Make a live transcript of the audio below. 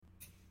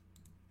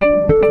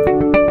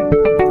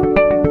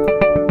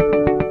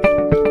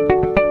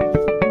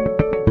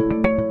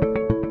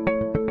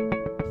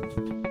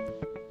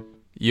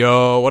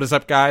Yo, what is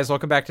up, guys?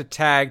 Welcome back to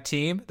Tag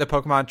Team, the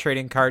Pokemon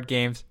Trading Card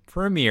Game's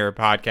premier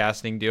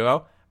podcasting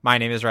duo. My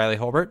name is Riley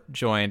Holbert,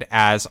 joined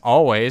as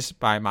always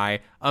by my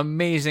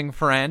amazing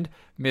friend,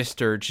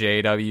 Mr.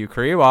 JW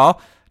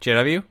Kriwal.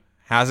 JW,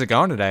 how's it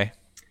going today?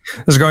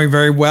 It's going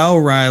very well,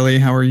 Riley.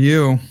 How are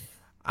you?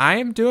 I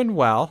am doing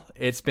well.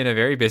 It's been a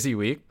very busy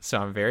week,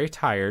 so I'm very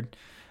tired.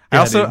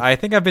 I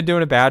think I've been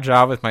doing a bad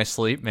job with my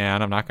sleep,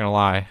 man. I'm not going to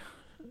lie.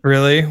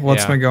 Really?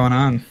 What's been going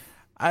on?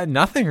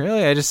 Nothing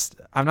really.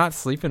 I'm not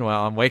sleeping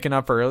well. I'm waking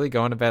up early,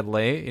 going to bed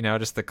late,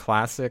 just the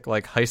classic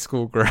like high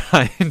school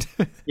grind.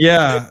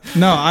 Yeah.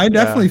 No, I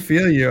definitely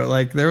feel you.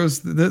 Like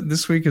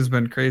this week has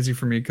been crazy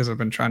for me because I've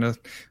been trying to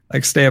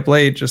like stay up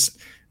late just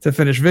to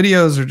finish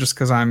videos or just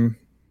because I'm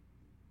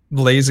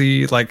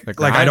lazy. Like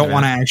I don't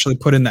want to actually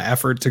put in the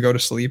effort to go to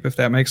sleep, if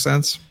that makes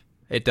sense.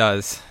 It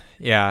does.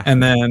 Yeah.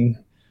 And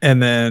then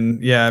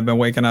I've been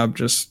waking up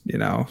just,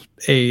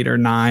 8 or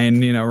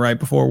 9, right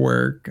before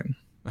work. And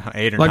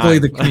 8 or luckily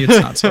 9. The commute's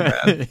not so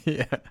bad.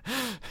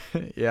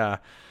 Yeah.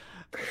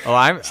 Well,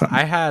 I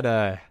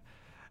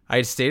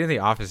stayed in the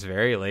office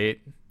very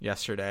late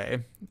yesterday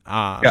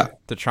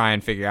to try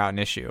and figure out an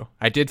issue.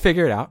 I did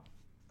figure it out,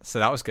 so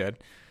that was good.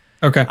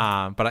 Okay.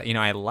 But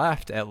I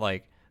left at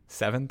like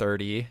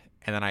 7:30,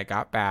 and then I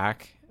got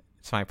back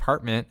to my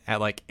apartment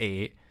at like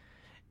 8,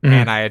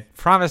 and I had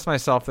promised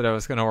myself that I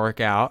was going to work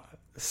out,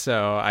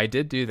 so I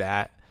did do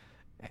that,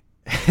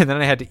 and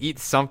then I had to eat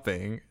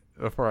something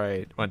before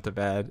I went to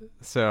bed.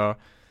 So,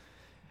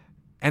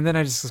 and then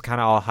I just was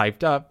kind of all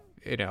hyped up,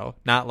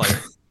 not like,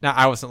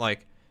 I wasn't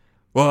like,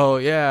 whoa,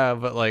 yeah,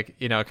 but like,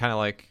 kind of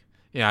like,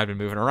 I'd been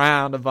moving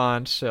around a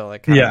bunch, so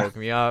like kind of woke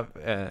me up,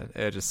 and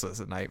it just was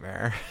a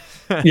nightmare.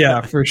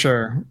 Yeah, for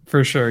sure.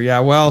 Yeah.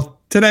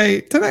 Well,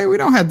 today we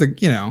don't have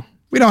to,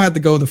 we don't have to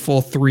go the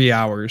full 3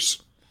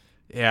 hours.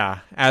 Yeah,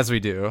 as we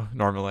do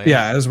normally.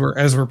 Yeah, as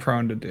we're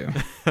prone to do.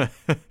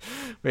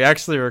 We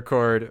actually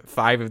record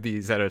 5 of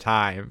these at a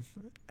time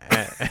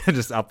and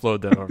just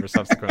upload them over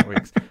subsequent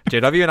weeks.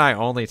 JW and I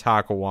only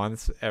talk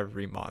once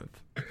every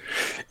month.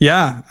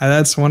 Yeah,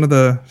 that's one of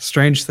the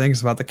strange things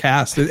about the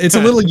cast. It's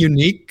a little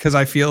unique because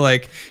I feel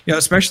like,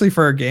 especially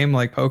for a game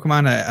like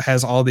Pokemon, it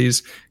has all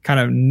these kind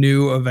of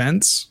new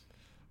events.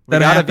 We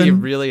gotta be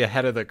really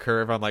ahead of the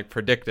curve on like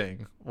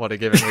predicting what a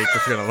given week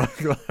is gonna look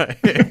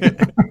like.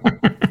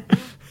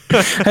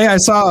 Hey, I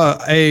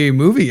saw a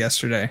movie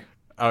yesterday.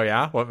 Oh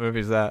yeah? What movie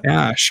is that?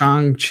 Yeah,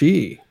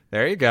 Shang-Chi.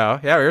 There you go.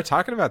 Yeah, we were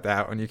talking about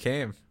that when you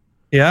came.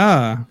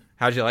 Yeah.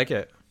 How'd you like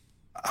it?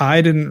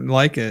 I didn't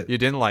like it. You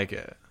didn't like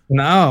it?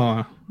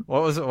 No.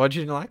 What was it? What'd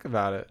you like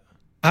about it?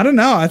 I don't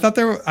know. I thought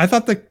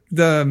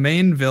the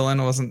main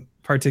villain wasn't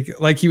particular.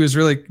 Like he was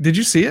really. Did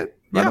you see it?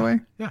 By the way.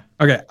 Yeah.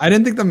 Okay. I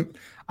didn't think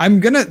I'm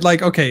gonna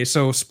like. Okay.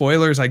 So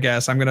spoilers. I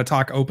guess I'm gonna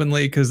talk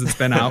openly because it's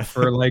been out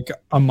for like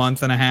a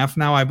month and a half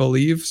now, I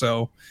believe.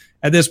 So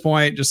at this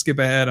point, just skip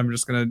ahead. I'm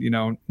just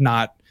gonna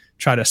not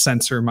try to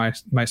censor my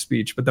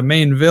speech. But the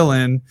main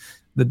villain,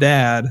 the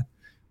dad,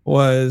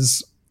 I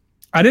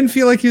didn't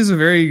feel like he was a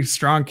very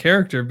strong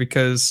character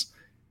because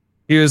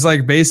he was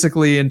like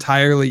basically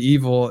entirely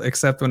evil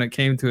except when it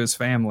came to his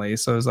family.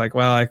 So it was like,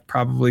 well, I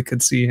probably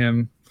could see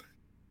him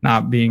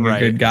not being a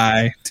good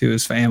guy to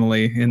his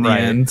family in the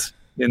end, so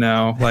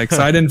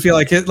I didn't feel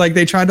like it, like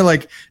they tried to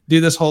like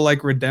do this whole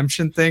like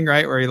redemption thing,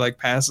 right? Where he like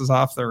passes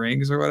off the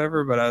rings or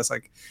whatever. But I was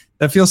like,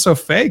 that feels so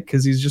fake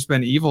because he's just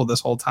been evil this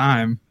whole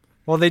time.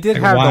 Well, they did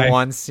have the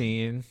one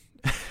scene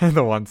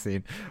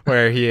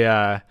where he,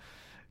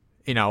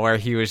 where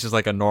he was just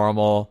like a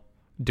normal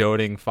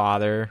doting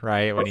father,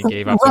 right? When he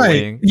gave up the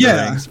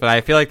rings. But I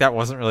feel like that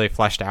wasn't really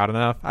fleshed out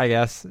enough, I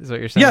guess, is what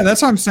you're saying. Yeah,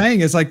 that's what I'm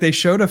saying is like they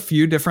showed a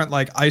few different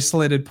like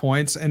isolated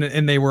points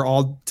and they were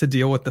all to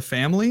deal with the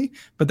family.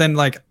 But then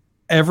like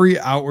every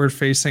outward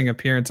facing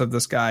appearance of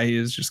this guy, he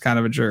is just kind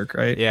of a jerk,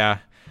 right? Yeah.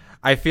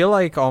 I feel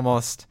like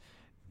almost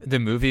the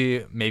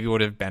movie maybe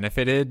would have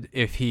benefited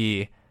if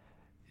we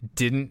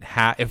didn't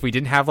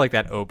have like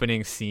that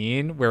opening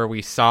scene where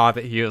we saw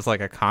that he was like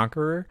a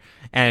conqueror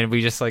and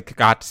we just like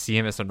got to see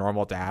him as a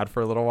normal dad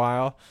for a little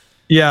while.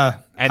 Yeah.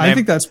 And I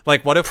think that's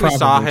like, what if we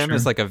saw him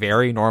as like a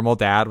very normal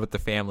dad with the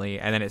family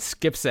and then it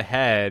skips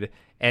ahead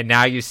and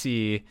now you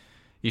see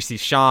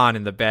Sean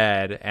in the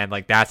bed and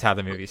like that's how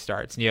the movie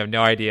starts and you have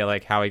no idea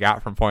like how he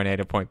got from point A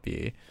to point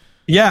B.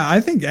 Yeah,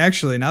 I think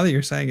actually now that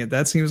you're saying it,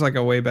 that seems like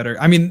a way better.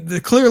 I mean,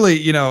 clearly,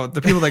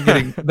 the people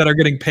that are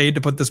getting paid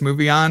to put this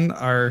movie on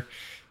are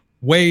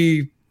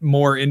way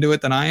more into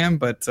it than I am,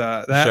 but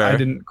I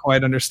didn't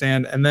quite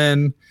understand. And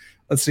then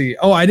let's see.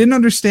 Oh, I didn't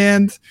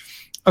understand.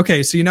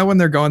 Okay, so when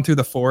they're going through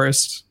the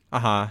forest,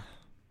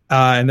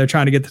 and they're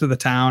trying to get to the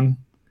town,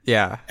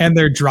 and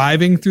they're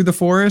driving through the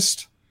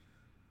forest,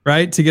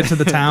 right, to get to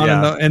the town,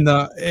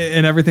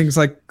 and everything's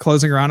like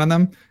closing around on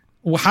them.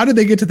 well, how did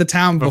they get to the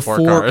town before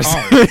cars?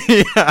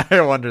 Yeah,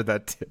 I wondered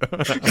that too.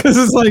 Because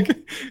it's like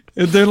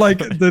they're like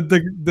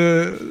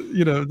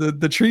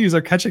the trees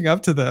are catching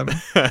up to them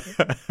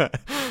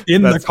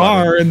in the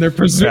car, funny. And they're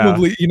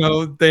presumably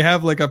they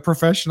have like a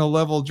professional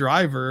level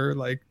driver,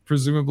 like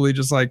presumably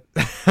just like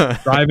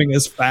driving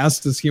as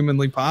fast as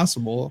humanly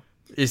possible.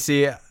 You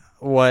see,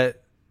 what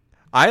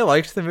I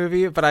liked the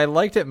movie, but I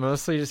liked it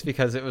mostly just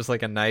because it was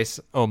like a nice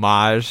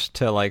homage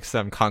to like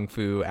some kung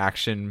fu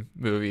action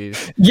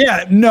movies.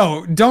 Yeah,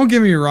 no, don't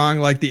get me wrong.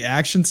 Like the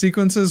action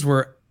sequences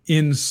were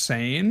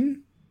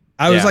insane.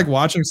 I was like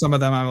watching some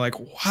of them. I'm like,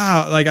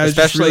 wow. Like I was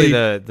especially just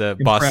really the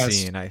bus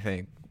scene. I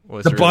think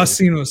was the bus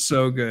scene was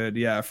so good.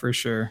 Yeah, for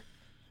sure,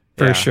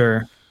 for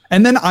sure.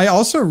 And then I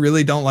also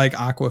really don't like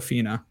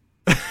Awkwafina.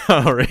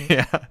 Oh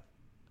yeah.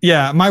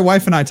 Yeah, my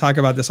wife and I talk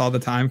about this all the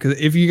time because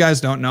if you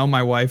guys don't know,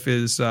 my wife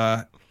is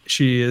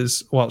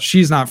she's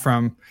not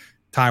from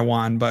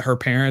Taiwan, but her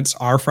parents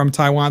are from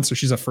Taiwan, so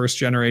she's a first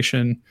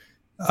generation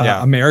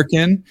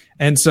American,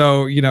 and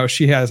so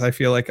she has, I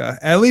feel like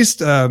at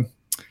least a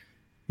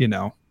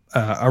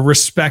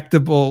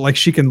respectable, like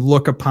she can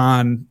look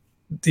upon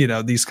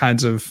these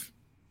kinds of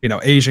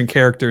Asian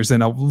characters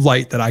in a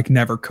light that I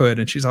never could,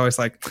 and she's always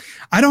like,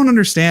 I don't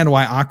understand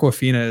why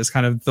Awkwafina is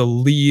kind of the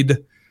lead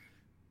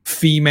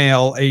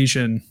female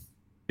Asian,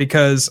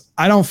 because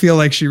I don't feel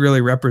like she really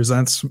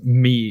represents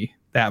me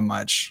that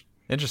much.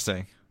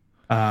 Interesting.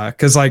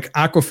 Because like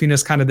Awkwafina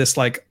is kind of this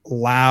like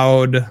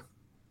loud,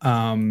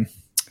 kind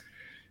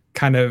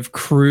of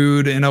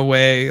crude in a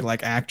way,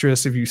 like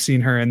actress. If you've seen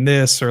her in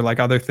this or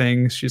like other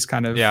things, she's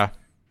kind of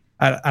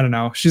I don't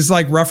know. She's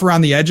like rough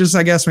around the edges,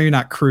 I guess. Maybe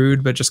not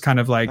crude, but just kind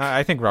of like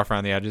I think rough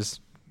around the edges.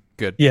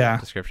 Good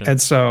description.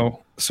 And so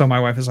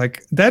my wife is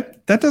like,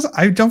 that does,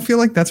 I don't feel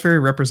like that's very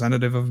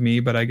representative of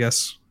me, but I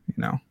guess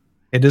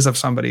it is of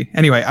somebody.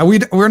 Anyway,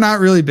 we're not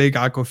really big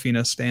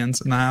Awkwafina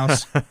stans in the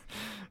house.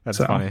 That's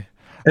funny.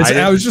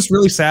 I was just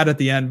really sad at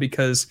the end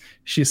because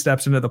she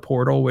steps into the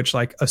portal, which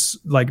like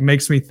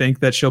makes me think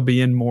that she'll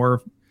be in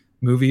more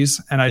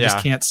movies, and I just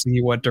can't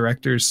see what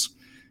directors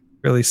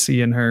really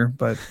see in her,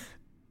 but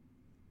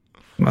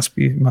must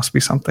be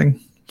something.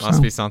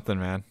 Must be something,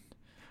 man.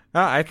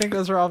 No, I think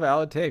those are all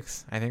valid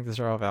takes.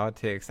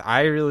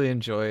 I really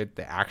enjoyed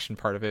the action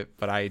part of it,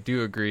 but I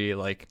do agree,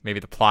 like maybe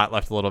the plot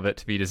left a little bit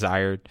to be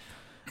desired.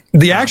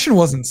 The action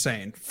was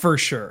insane, for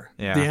sure.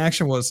 Yeah. The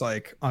action was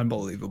like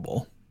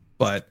unbelievable,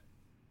 but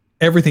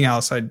everything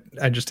else I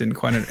just didn't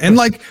quite understand. And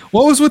like,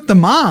 what was with the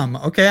mom?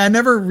 Okay, I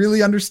never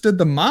really understood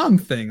the mom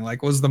thing.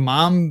 Like, was the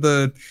mom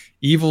the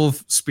evil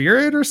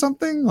spirit or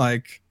something?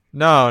 Like,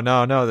 no.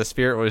 The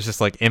spirit was just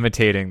like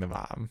imitating the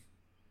mom.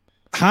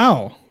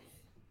 How?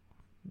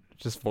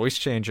 Just voice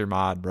changer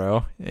mod,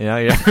 bro. Yeah,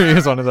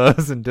 use one of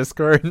those in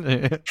Discord.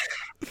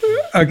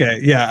 Okay,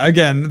 yeah.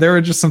 Again, there were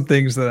just some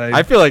things that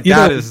I feel like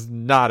that is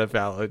not a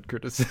valid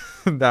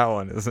criticism. That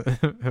one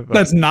isn't.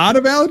 That's not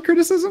a valid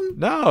criticism?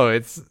 No,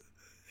 it's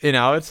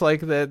it's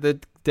like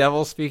the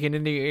devil speaking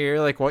into your ear,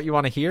 like what you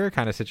want to hear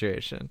kind of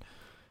situation.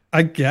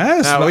 I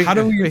guess. No, how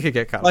do we could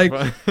get caught like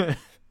up.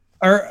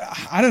 Or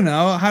I don't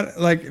know how,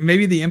 like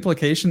maybe the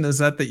implication is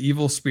that the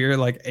evil spirit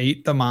like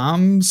ate the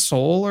mom's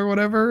soul or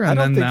whatever. And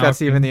I don't think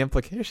that's even the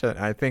implication.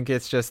 I think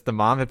it's just the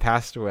mom had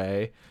passed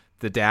away.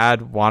 The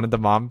dad wanted the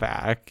mom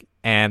back,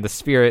 and the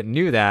spirit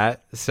knew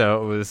that,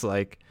 so it was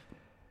like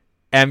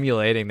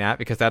emulating that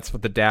because that's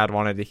what the dad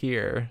wanted to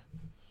hear.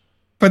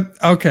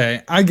 But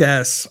okay, I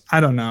guess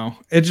I don't know.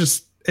 It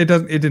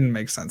didn't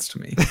make sense to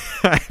me.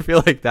 I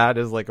feel like that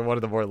is like one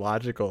of the more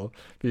logical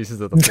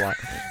pieces of the plot,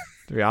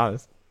 to be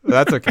honest.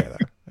 That's okay though.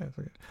 That's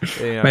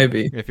okay.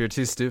 Maybe if you're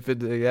too stupid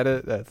to get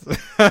it, that's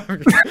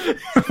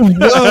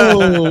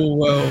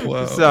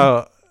whoa.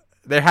 So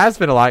there has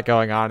been a lot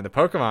going on in the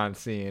Pokemon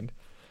scene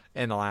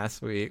in the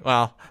last week.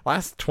 Well,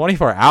 last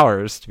 24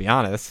 hours, to be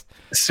honest.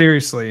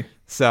 Seriously.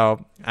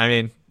 So, I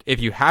mean, if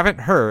you haven't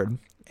heard,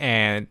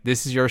 and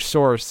this is your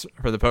source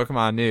for the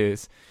Pokemon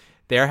news,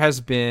 there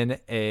has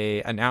been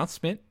a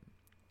announcement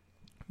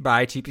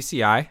by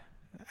TPCI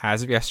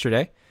as of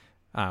yesterday.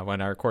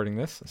 When I'm recording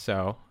this,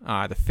 so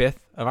the 5th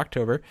of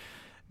October,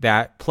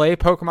 that Play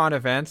Pokemon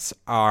events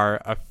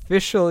are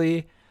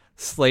officially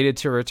slated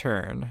to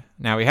return.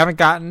 Now, we haven't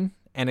gotten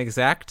an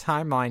exact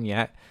timeline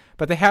yet,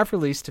 but they have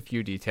released a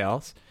few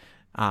details.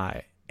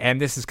 And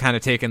this has kind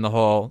of taken the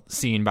whole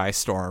scene by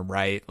storm,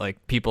 right?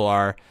 Like, people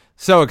are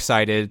so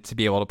excited to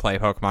be able to play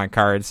Pokemon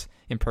cards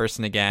in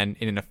person again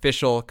in an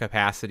official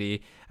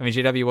capacity. I mean,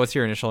 JW, what's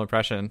your initial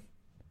impression?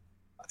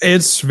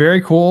 It's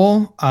very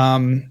cool.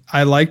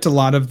 I liked a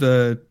lot of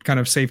the kind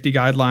of safety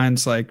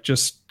guidelines, like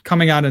just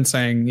coming out and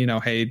saying,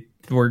 hey,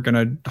 we're going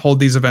to hold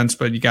these events,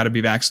 but you got to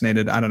be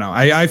vaccinated. I don't know.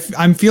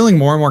 I'm feeling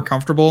more and more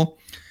comfortable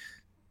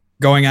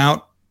going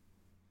out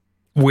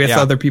with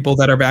other people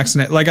that are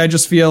vaccinated. Like, I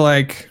just feel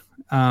like,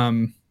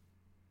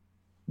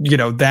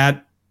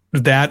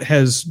 that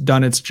has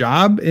done its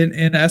job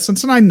in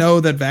essence. And I know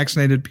that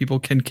vaccinated people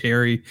can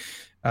carry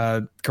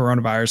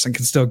coronavirus and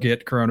can still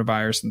get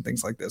coronavirus and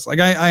things like this. Like,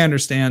 I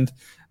understand.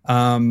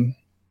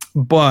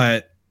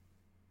 But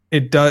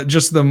it does,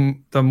 just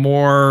the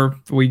more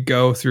we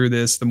go through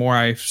this, the more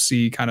I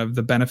see kind of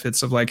the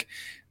benefits of like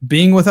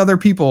being with other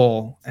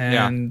people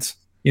and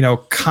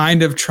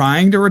kind of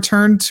trying to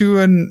return to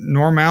a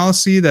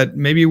normalcy that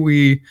maybe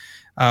we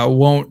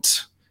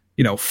won't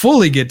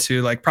fully get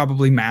to. Like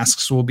probably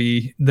masks will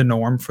be the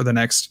norm for the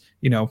next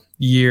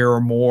year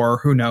or more,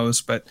 who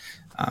knows, but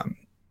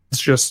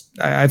it's just,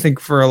 I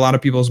think for a lot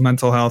of people's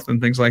mental health and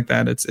things like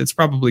that, it's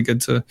probably good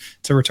to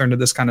return to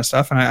this kind of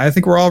stuff. And I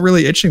think we're all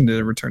really itching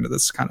to return to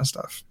this kind of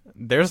stuff.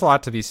 There's a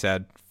lot to be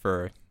said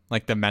for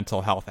like the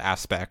mental health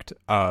aspect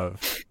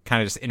of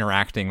kind of just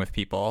interacting with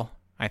people,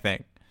 I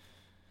think.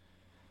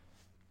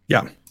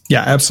 Yeah,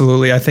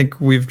 absolutely. I think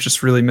we've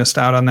just really missed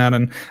out on that.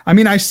 And I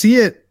mean, I see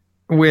it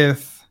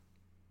with,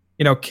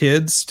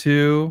 kids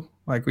too.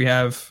 Like we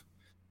have,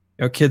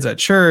 kids at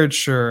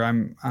church, or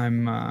I'm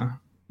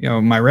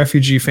my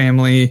refugee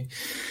family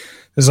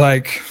is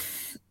like,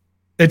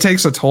 it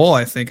takes a toll,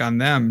 I think, on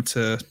them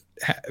to,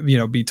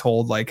 be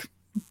told like,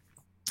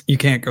 you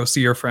can't go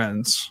see your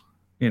friends,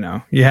 you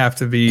have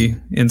to be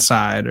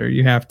inside, or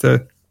you have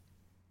to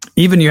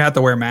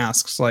wear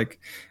masks. Like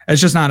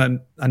it's just not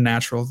a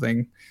natural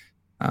thing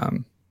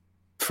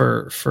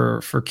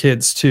for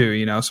kids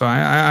too, so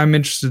I'm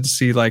interested to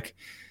see like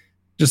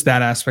just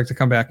that aspect to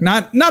come back.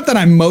 Not that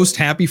I'm most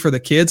happy for the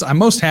kids. I'm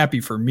most happy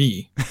for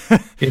me.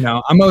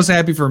 I'm most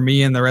happy for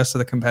me and the rest of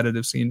the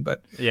competitive scene.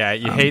 But yeah,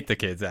 you hate the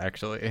kids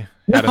actually.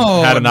 Had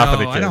enough of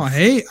the kids. I don't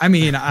hate. I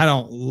mean,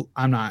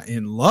 I'm not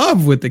in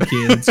love with the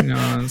kids. You know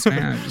what I'm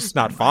saying? I'm just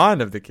not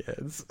fond of the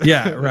kids.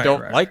 Yeah, right.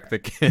 Don't like the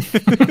kids.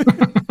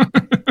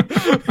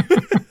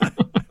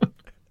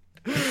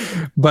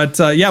 But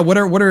what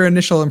are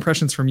initial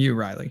impressions from you,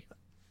 Riley?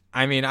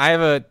 I mean, I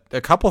have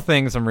a couple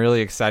things I'm really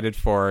excited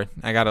for.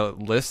 I got a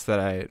list that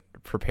I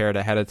prepared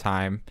ahead of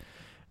time.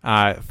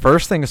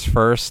 First things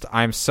first,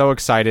 I'm so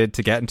excited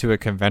to get into a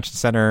convention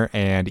center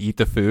and eat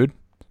the food,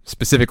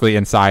 specifically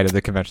inside of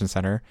the convention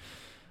center.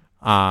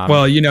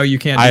 Well, you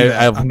can't do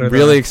that. I'm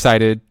really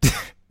excited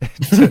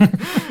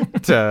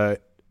to,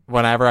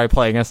 whenever I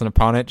play against an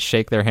opponent,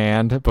 shake their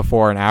hand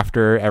before and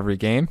after every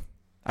game.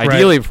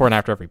 Ideally, before and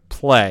after every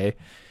play.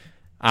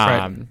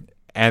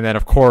 And then,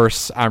 of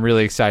course, I'm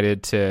really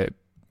excited to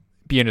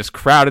be in as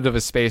crowded of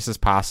a space as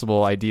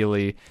possible,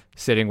 ideally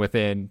sitting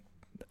within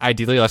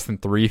less than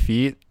 3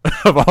 feet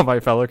of all my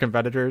fellow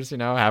competitors,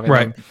 having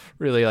them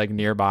really like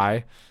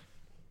nearby.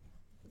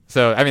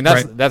 So, I mean,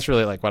 that's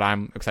really like what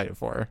I'm excited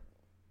for.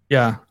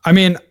 Yeah. I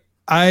mean,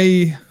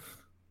 I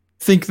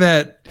think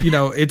that,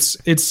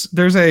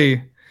 there's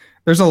a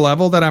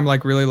level that I'm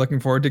like really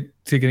looking forward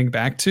to getting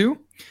back to,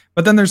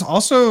 but then there's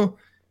also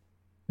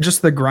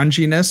just the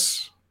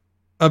grunginess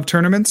of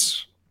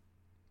tournaments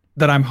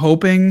that I'm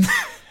hoping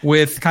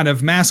with kind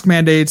of mask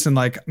mandates and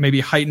like maybe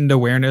heightened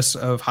awareness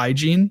of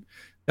hygiene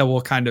that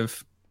will kind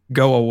of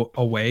go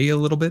away a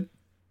little bit.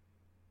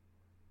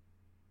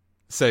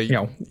 So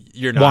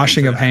you're not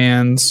washing of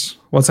hands.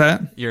 What's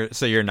that?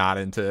 You're not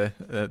into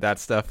that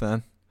stuff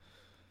then?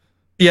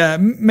 Yeah,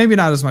 maybe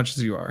not as much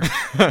as you are.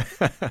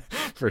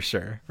 For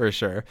sure.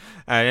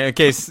 In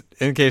case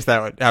that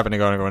would happen to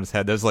go in everyone's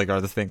head, those are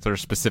the things that are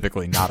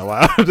specifically not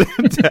allowed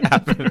to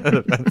happen at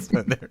events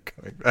when they're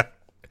coming back.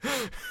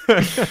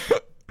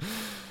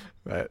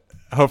 But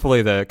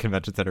hopefully the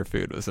convention center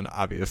food was an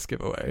obvious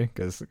giveaway,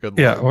 because good luck.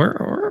 Yeah,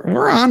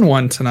 we're on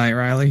one tonight,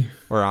 Riley.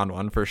 We're on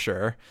one for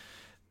sure.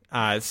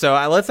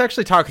 So let's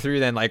actually talk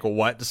through then like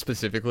what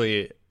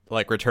specifically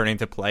like returning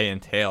to play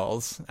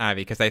entails,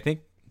 because I think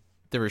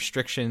the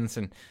restrictions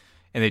and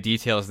the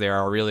details there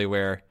are really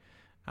where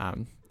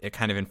it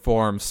kind of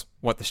informs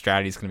what the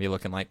strategy is going to be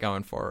looking like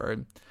going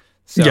forward.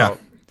 So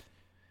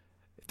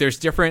there's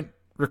different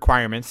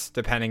requirements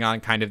depending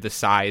on kind of the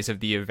size of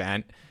the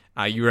event.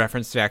 You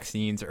referenced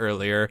vaccines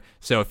earlier.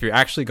 So if you're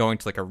actually going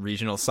to like a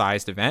regional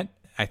sized event,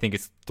 I think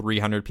it's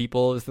 300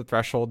 people is the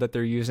threshold that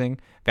they're using.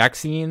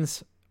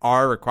 Vaccines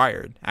are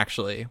required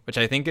actually, which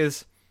I think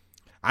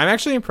I'm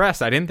actually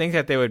impressed. I didn't think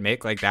that they would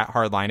make like that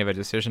hard line of a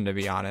decision, to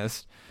be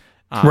honest.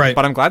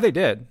 But I'm glad they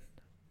did,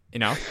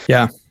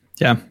 Yeah.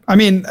 I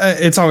mean,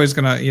 it's always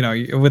going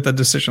to, with a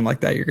decision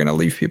like that, you're going to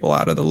leave people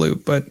out of the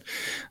loop. But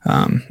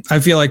I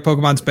feel like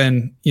Pokemon's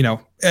been,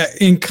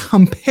 in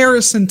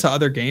comparison to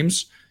other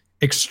games,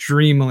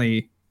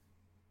 extremely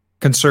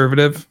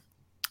conservative,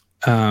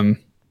 in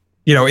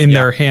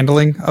their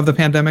handling of the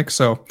pandemic.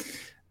 So,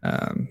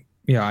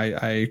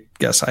 I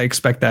guess I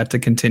expect that to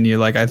continue.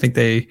 Like, I think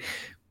they,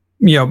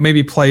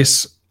 maybe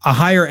place a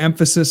higher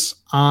emphasis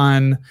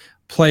on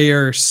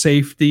player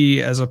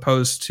safety as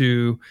opposed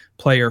to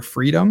player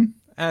freedom.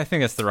 I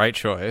think it's the right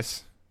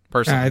choice,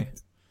 personally.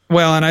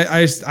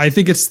 I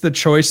think it's the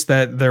choice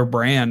that their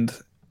brand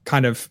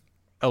kind of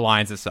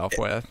aligns itself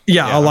with.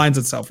 Aligns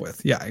itself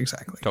with. Yeah,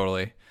 exactly.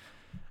 Totally.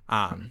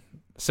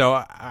 So,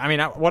 I mean,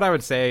 what I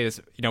would say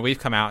is, we've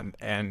come out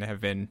and have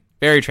been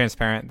very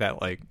transparent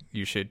that like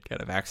you should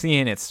get a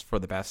vaccine. It's for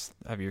the best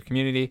of your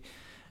community.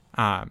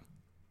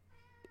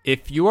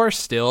 If you are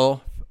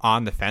still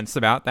on the fence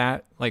about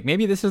that, like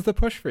maybe this is the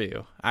push for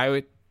you.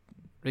 The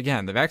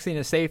vaccine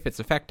is safe, it's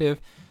effective.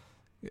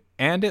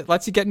 and it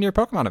lets you get into your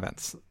Pokemon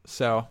events.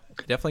 So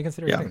definitely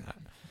consider doing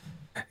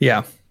that.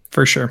 Yeah,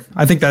 for sure.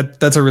 I think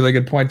that's a really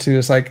good point too.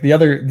 Is like the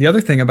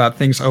other thing about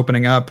things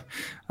opening up,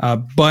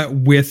 but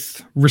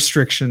with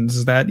restrictions,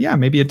 is that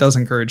maybe it does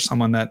encourage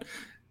someone that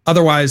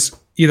otherwise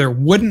either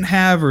wouldn't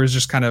have or has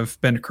just kind of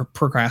been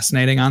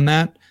procrastinating on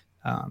that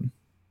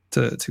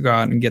to go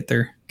out and get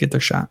their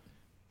shot.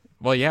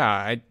 Well,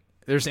 yeah,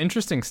 there's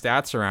interesting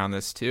stats around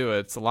this too.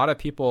 It's a lot of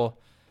people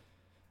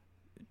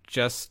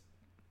just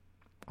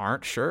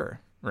aren't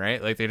sure,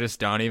 right? Like they just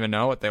don't even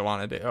know what they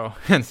want to do,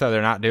 and so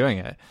they're not doing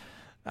it.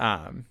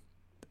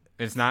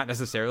 It's not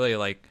necessarily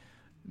like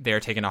they're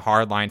taking a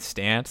hardline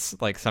stance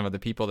like some of the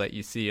people that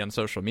you see on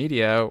social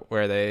media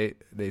where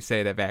they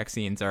say that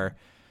vaccines are,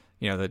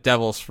 the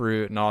devil's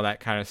fruit and all that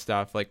kind of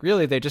stuff. Like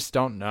really, they just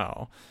don't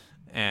know.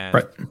 And,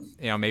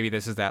 maybe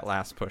this is that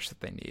last push that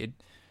they need.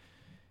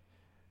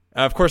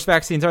 Of course,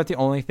 vaccines aren't the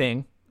only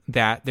thing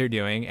that they're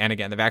doing. And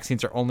again, the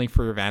vaccines are only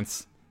for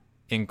events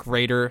in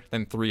greater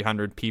than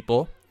 300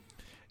 people.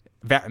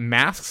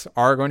 Masks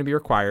are going to be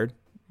required,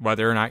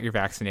 whether or not you're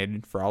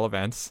vaccinated, for all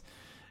events.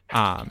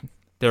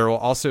 There will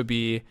also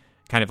be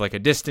kind of like a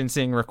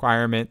distancing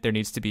requirement. There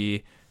needs to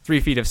be 3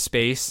 feet of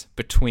space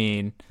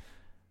between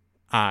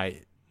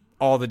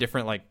all the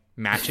different like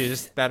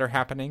matches that are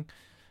happening.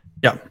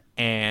 Yeah.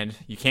 And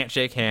you can't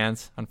shake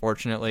hands,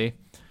 unfortunately.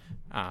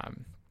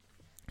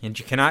 And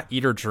you cannot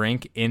eat or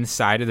drink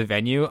inside of the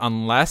venue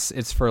unless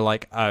it's for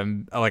like a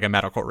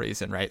medical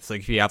reason, right? So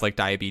like if you have like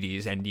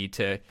diabetes and need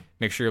to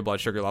make sure your blood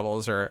sugar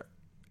levels are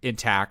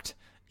intact,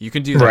 you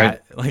can do that.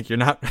 Right. Like they're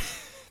not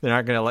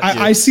going to let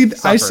you.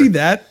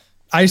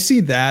 I see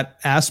that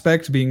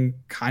aspect being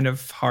kind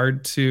of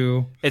hard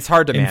to. It's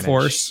hard to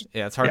enforce.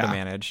 Yeah, it's hard to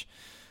manage.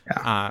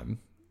 Yeah.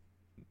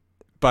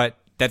 But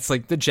that's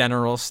like the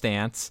general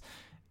stance,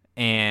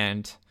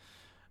 and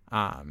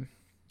I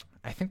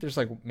think there's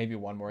like maybe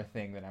one more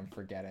thing that I'm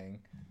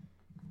forgetting.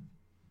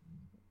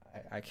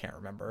 I can't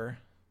remember,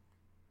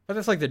 but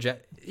it's like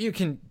you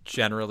can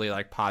generally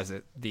like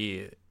posit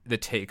the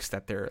takes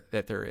that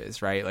there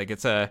is, right? Like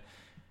they're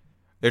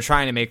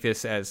trying to make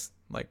this as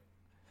like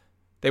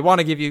they want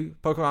to give you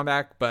Pokemon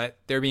back, but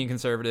they're being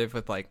conservative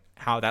with like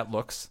how that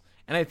looks.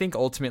 And I think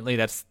ultimately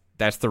that's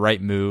the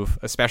right move,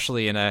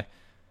 especially in a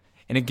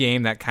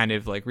game that kind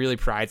of like really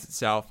prides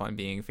itself on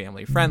being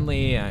family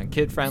friendly and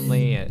kid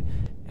friendly.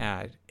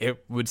 And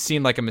it would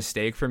seem like a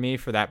mistake for me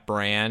for that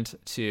brand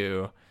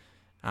to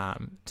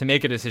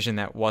make a decision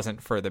that wasn't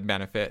for the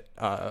benefit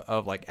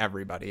of like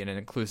everybody and as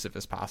inclusive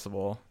as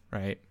possible.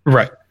 Right.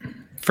 Right.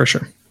 For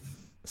sure.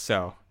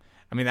 So,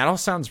 I mean, that all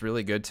sounds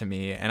really good to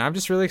me, and I'm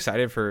just really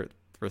excited for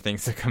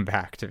things to come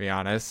back, to be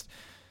honest.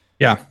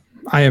 Yeah,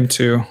 I am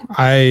too.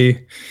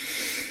 I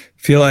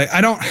feel like I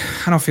don't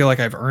feel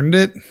like I've earned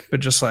it, but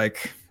just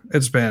like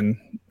it's been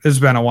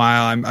a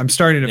while. I'm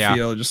starting to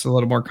feel just a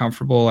little more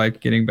comfortable,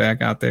 like getting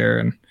back out there,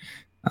 and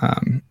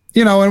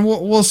and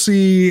we'll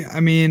see.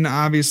 I mean,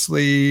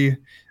 obviously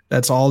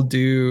that's all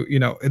due.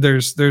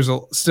 There's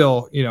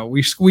still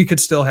we could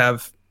still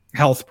have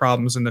health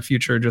problems in the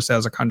future just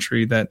as a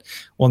country that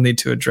we'll need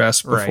to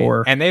address before.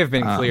 Right. And they've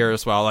been clear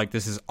as well. Like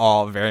this is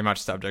all very much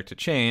subject to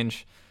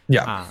change.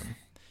 Yeah.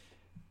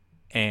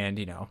 And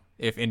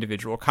if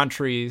individual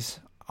countries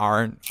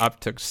aren't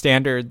up to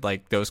standard,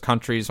 like those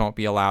countries won't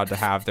be allowed to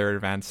have their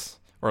events,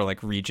 or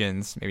like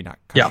regions, maybe not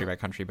country by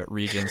country, but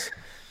regions.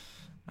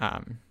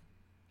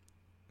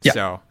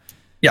 So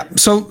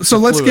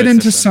let's get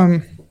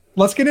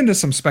into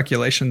some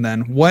speculation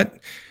then. What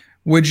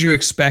would you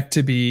expect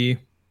to be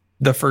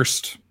the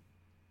first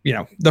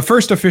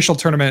official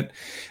tournament,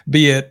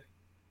 be it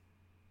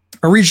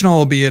a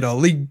regional, be it a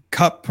league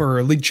cup or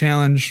a league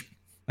challenge?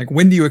 Like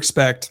when do you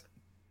expect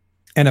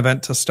an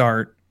event to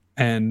start,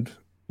 and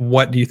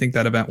what do you think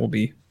that event will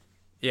be?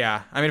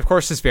 Yeah, I mean, of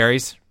course, this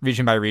varies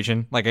region by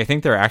region. Like, I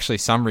think there are actually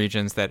some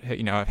regions that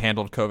have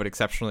handled COVID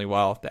exceptionally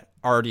well that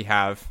already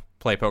have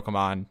play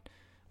Pokemon.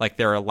 Like,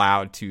 they're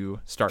allowed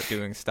to start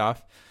doing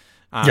stuff.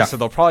 So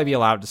they'll probably be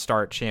allowed to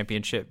start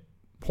championship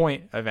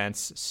point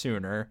events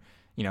sooner.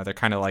 They're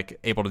kind of like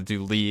able to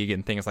do league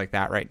and things like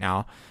that right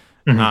now.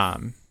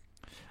 Mm-hmm.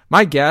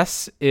 My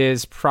guess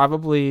is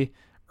probably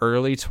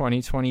early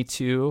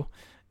 2022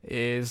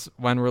 is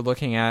when we're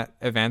looking at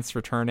events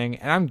returning,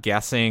 and I'm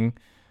guessing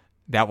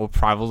that will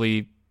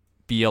probably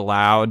be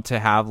allowed to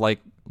have like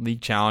league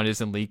challenges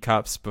and league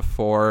cups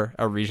before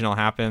a regional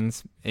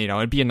happens.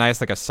 It'd be a nice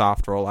like a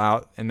soft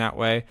rollout in that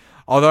way.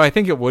 Although I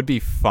think it would be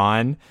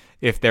fun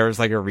if there was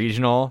like a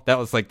regional that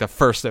was like the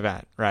first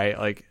event, right?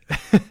 Like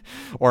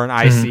or an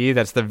IC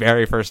that's the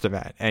very first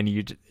event, and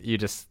you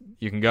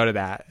can go to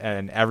that,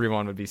 and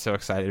everyone would be so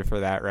excited for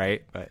that,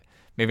 right? But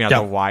maybe not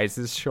the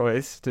wisest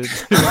choice to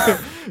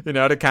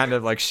to kind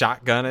of like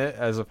shotgun it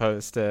as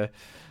opposed to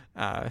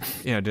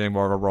doing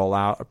more of a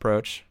rollout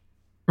approach.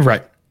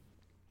 Right.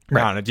 I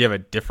don't know. Do you have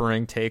a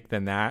differing take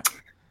than that?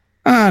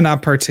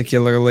 Not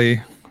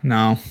particularly.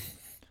 No.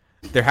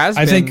 There has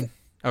been. Think.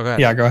 Oh, go ahead.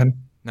 Yeah, go ahead.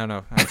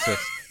 No.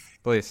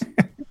 Please.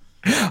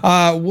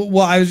 Well,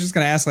 I was just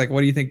gonna ask, like,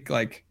 what do you think,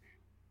 like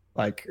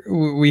Like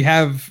we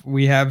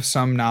have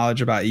some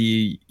knowledge about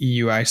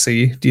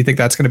EUIC. Do you think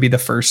that's going to be the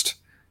first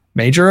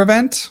major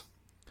event?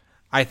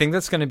 I think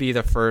that's going to be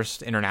the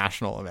first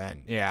international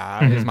event.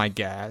 Yeah, is my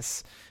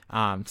guess.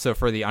 So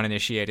for the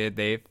uninitiated,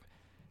 they've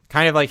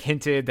kind of like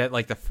hinted that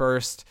like the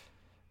first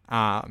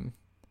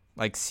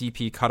like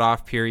CP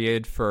cutoff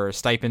period for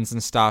stipends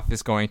and stuff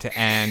is going to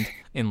end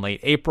in late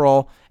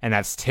April, and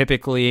that's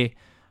typically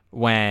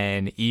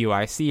when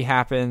EUIC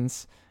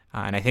happens.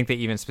 And I think they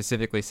even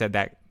specifically said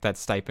that that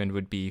stipend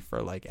would be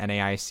for like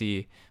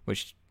NAIC,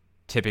 which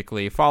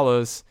typically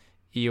follows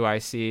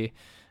EUIC.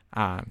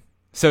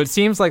 So it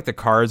seems like the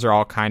cards are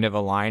all kind of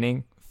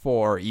aligning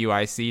for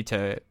EUIC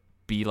to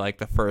be like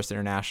the first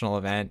international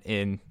event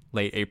in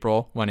late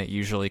April when it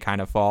usually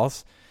kind of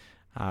falls,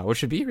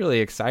 which would be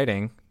really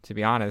exciting, to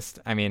be honest.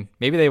 I mean,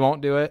 maybe they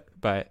won't do it,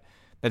 but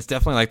that's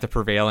definitely like the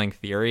prevailing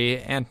theory,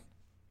 and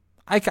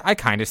I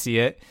kind of see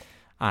it.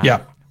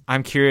 Yeah.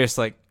 I'm curious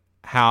like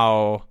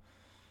how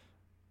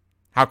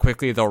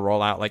quickly they'll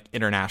roll out like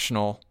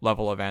international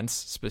level events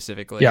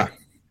specifically. Yeah.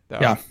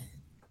 though.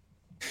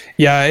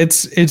 Yeah,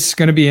 it's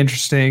going to be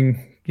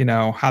interesting,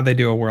 how they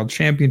do a world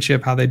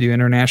championship, how they do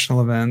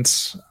international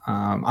events.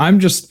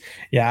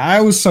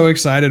 I was so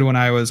excited when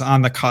I was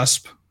on the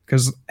cusp,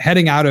 because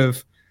heading out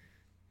of,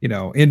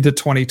 into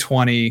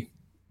 2020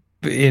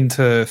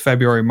 into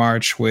February,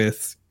 March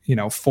with,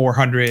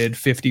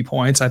 450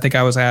 points, I think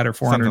I was at, or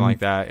 400, something like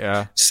that.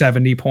 Yeah.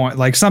 70 point,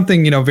 like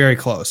something, very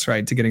close,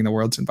 right, to getting the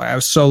world's invite. I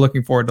was so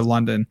looking forward to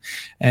London,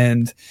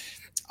 and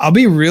I'll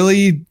be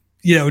really,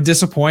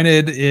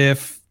 disappointed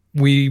if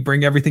we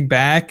bring everything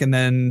back and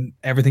then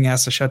everything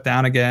has to shut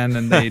down again,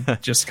 and they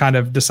just kind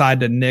of decide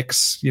to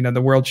nix,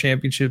 the world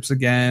championships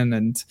again,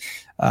 and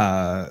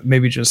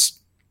maybe just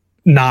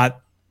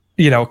not,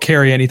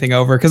 carry anything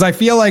over. Because I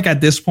feel like at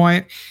this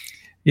point,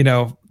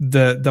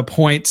 the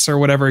points or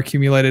whatever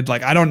accumulated,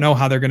 like, I don't know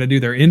how they're going to do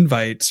their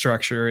invite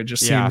structure. It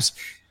just seems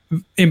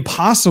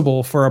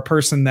impossible for a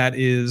person that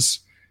is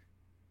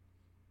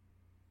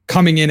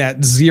coming in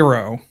at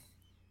 0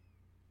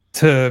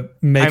 to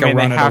make a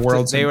run at a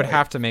world's They would invite.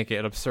 have to make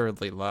it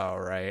absurdly low,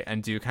 right?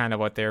 And do kind of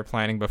what they were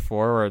planning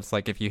before, where it's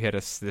like if you hit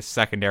this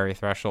secondary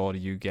threshold,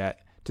 you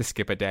get to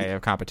skip a day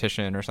of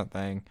competition or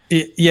something.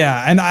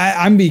 Yeah, and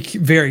I'm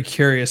very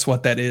curious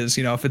what that is.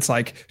 If it's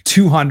like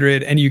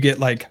 200 and you get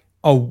like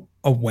a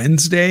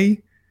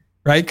Wednesday,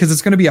 right? Because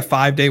it's going to be a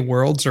 5-day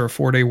Worlds or a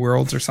 4-day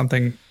Worlds or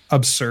something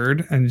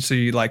absurd, and so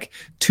you like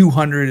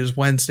 200 is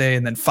Wednesday,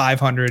 and then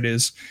 500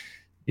 is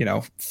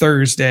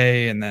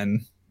Thursday, and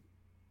then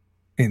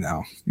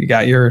you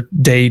got your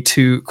day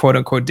 2, quote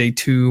unquote day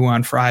 2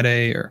 on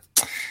Friday, or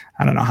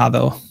I don't know how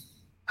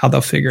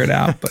they'll figure it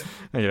out, but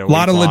a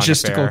lot of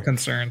logistical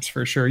concerns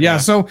for sure. Yeah.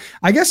 So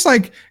I guess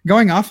like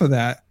going off of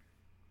that,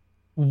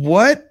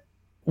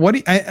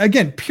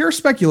 again, pure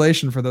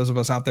speculation for those of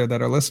us out there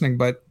that are listening,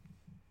 but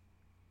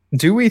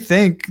do we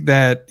think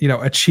that,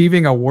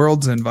 achieving a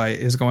world's invite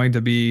is going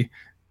to be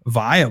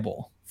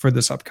viable for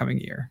this upcoming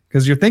year?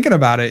 Because you're thinking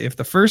about it, if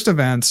the first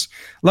events,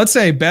 let's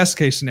say best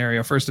case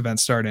scenario, first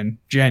events start in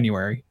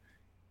January,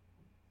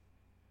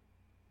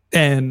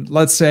 and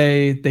let's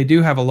say they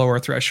do have a lower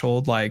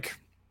threshold, like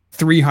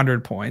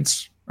 300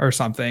 points or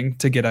something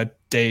to get a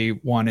day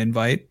 1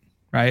 invite,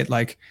 right?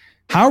 Like,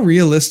 how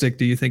realistic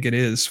do you think it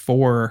is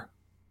for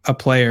a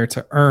player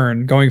to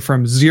earn going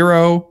from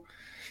 0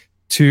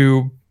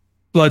 to,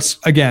 let's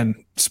again,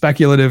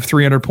 speculative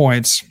 300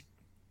 points?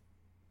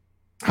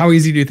 How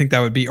easy do you think that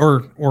would be?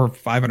 Or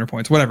 500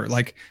 points, whatever,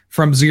 like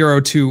from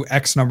 0 to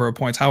X number of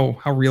points. How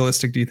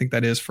realistic do you think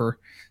that is for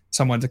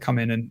someone to come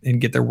in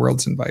and get their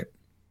world's invite?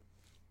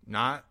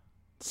 Not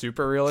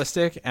super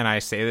realistic. And I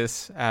say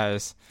this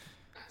as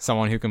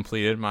someone who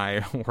completed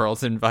my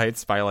world's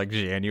invites by like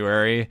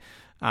January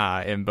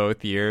in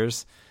both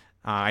years.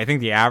 I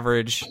think the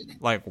average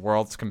like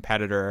world's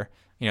competitor,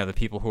 the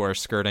people who are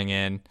skirting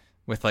in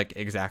with like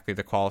exactly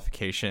the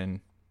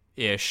qualification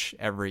ish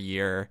every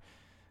year,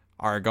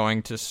 are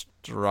going to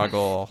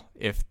struggle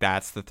if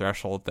that's the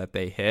threshold that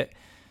they hit.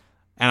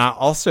 And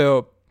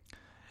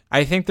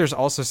I think there's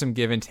also some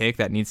give and take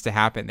that needs to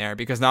happen there,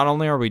 because not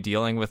only are we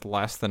dealing with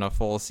less than a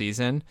full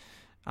season,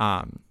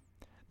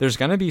 there's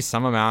going to be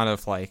some amount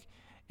of like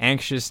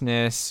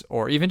anxiousness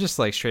or even just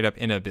like straight up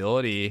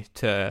inability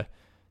to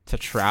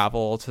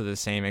travel to the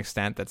same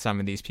extent that some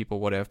of these people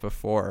would have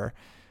before.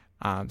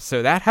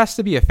 So that has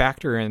to be a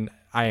factor in,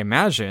 I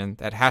imagine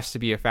that has to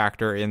be a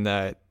factor in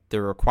the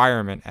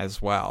requirement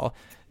as well,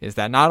 is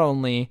that not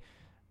only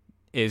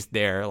is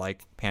there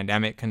like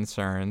pandemic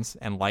concerns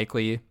and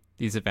likely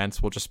these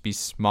events will just be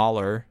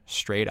smaller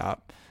straight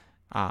up,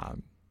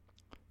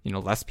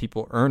 less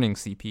people earning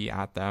CP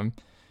at them,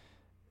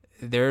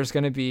 there's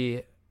going to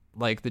be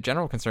like the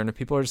general concern of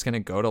people are just going to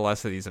go to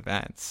less of these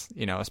events,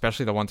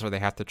 especially the ones where they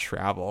have to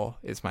travel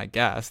is my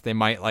guess. They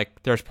might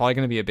there's probably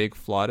going to be a big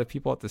flood of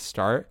people at the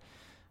start.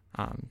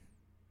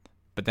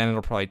 But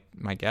then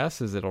my guess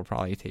is it'll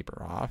probably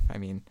taper off. I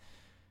mean,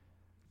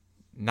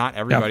 not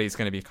everybody's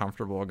going to be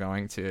comfortable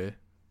going to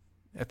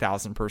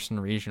 1,000-person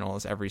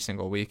regionals every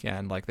single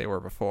weekend like they were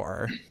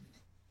before.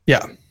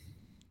 Yeah.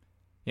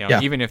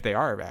 Even if they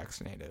are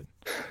vaccinated.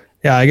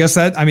 Yeah, I guess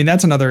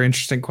that's another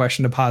interesting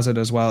question to posit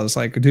as well. Is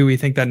like, do we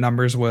think that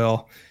numbers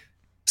will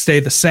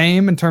stay the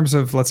same in terms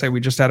of, let's say we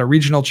just had a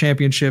regional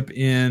championship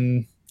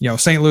in,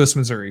 St. Louis,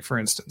 Missouri, for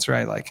instance,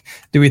 right? Like,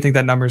 do we think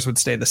that numbers would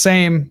stay the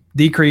same,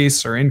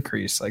 decrease, or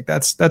increase? Like,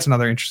 that's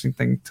another interesting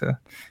thing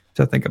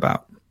to think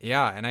about.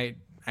 Yeah, and I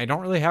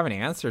don't really have an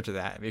answer to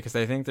that because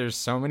I think there's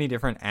so many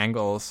different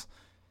angles.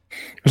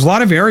 There's a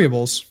lot of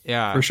variables.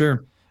 Yeah, for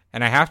sure.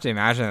 And I have to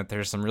imagine that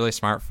there's some really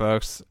smart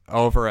folks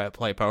over at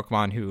Play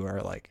Pokemon who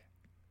are like,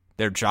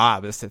 their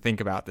job is to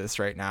think about this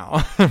right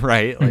now,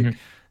 right? Like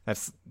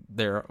that's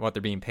what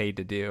they're being paid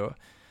to do.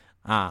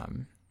 I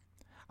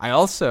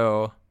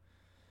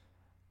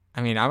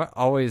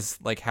always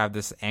like have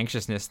this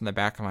anxiousness in the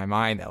back of my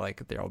mind that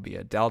like there'll be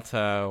a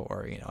Delta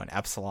or, an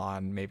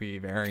Epsilon maybe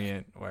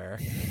variant where,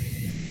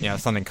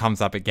 something comes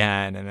up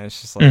again and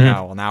it's just like,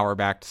 no, well now we're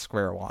back to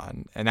square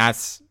one. And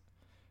that's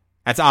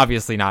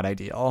obviously not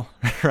ideal,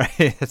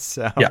 right?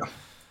 So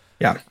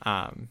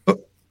yeah.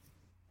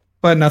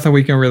 But nothing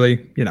we can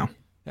really, yeah,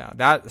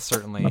 that's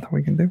certainly nothing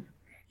we can do.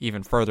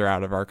 Even further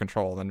out of our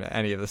control than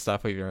any of the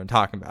stuff we've been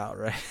talking about,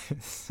 right?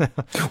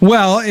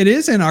 Well, it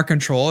is in our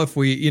control if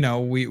we,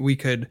 we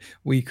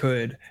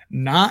could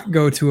not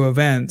go to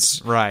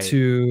events, right?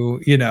 To,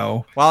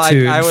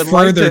 I would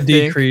further like to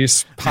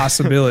decrease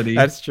possibility.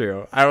 That's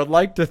true. I would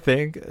like to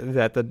think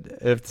that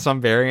if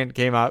some variant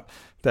came up,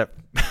 that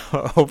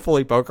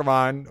hopefully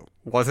Pokemon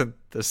wasn't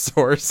the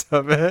source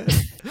of it.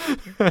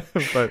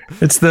 But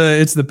it's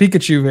the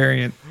Pikachu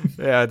variant.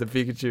 Yeah, the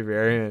Pikachu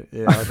variant.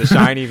 Yeah, the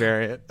shiny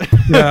variant.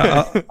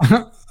 Yeah,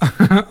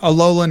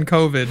 Alolan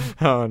COVID.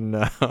 Oh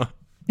no.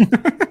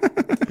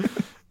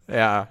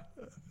 Yeah.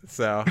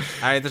 So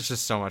there's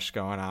just so much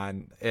going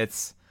on.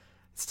 It's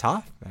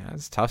tough, man.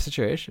 It's a tough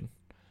situation.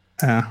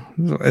 Yeah,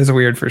 it's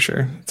weird for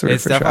sure.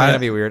 It's definitely gonna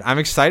be weird. I'm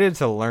excited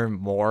to learn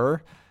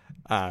more.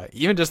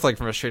 Even just like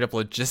from a straight up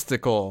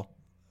logistical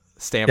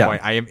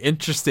standpoint, I am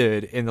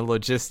interested in the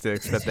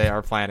logistics that they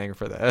are planning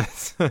for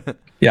this.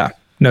 Yeah,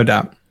 no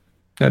doubt.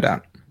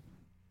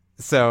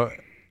 So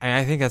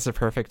I think that's a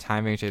perfect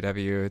timing,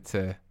 JW,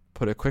 to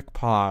put a quick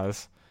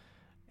pause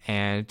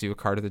and do a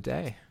card of the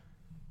day.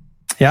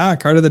 Yeah,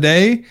 card of the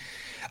day.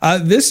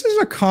 This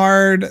is a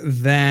card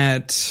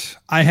that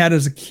I had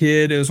as a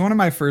kid. It was one of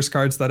my first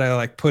cards that I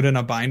like put in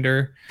a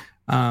binder.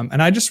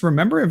 And I just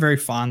remember it very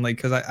fondly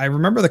because I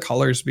remember the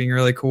colors being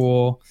really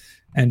cool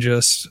and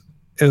just,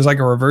 it was like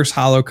a reverse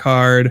holo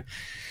card.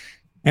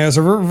 And it was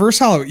a reverse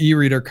holo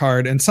e-reader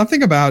card and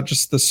something about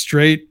just the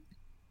straight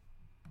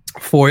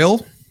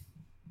foil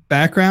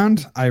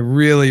background I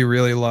really,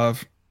 really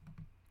love.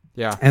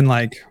 Yeah. And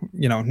like,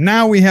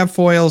 now we have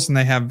foils and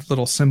they have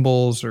little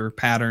symbols or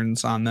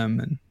patterns on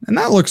them. And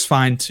that looks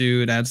fine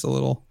too. It adds a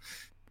little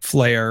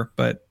flair,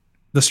 but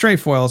the straight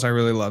foils I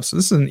really love. So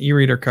this is an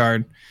e-reader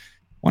card.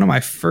 One of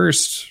my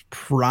first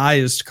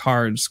prized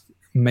cards,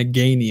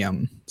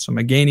 Meganium. So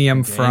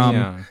Meganium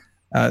from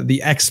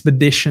the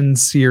Expedition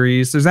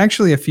series. There's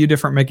actually a few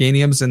different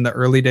Meganiums in the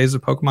early days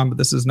of Pokemon, but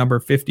this is number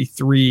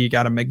 53.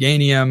 Got a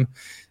Meganium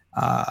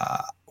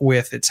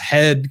with its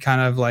head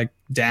kind of like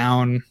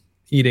down,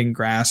 eating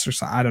grass or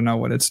something. I don't know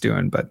what it's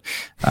doing, but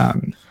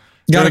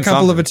got a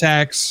couple of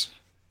attacks.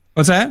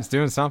 What's that? It's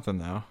doing something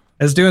though.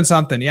 It's doing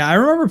something. Yeah, I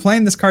remember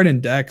playing this card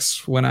in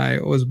decks when I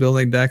was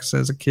building decks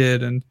as a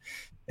kid, and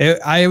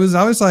I was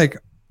always like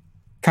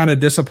kind of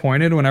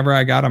disappointed whenever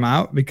I got him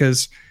out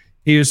because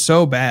he was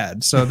so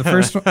bad. So the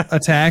first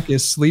attack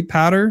is Sleep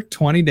Powder,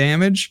 20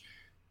 damage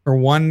for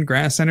 1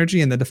 grass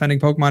energy, and the defending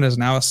Pokemon is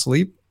now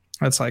asleep.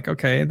 That's like,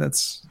 okay,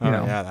 that's,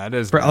 yeah, that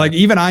is like,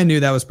 even I knew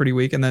that was pretty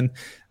weak. And then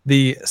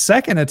the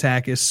second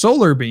attack is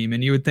Solar Beam,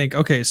 and you would think,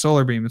 okay,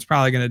 Solar Beam, it's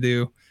probably going to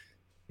do,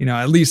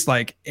 at least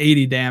like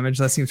 80 damage.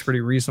 That seems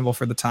pretty reasonable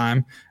for the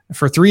time.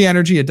 For 3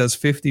 energy, it does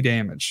 50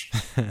 damage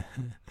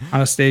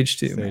on a stage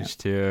 2. Stage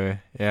 2.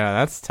 Yeah,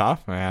 that's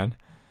tough, man.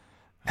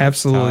 That's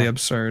absolutely tough.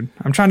 Absurd.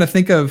 I'm trying to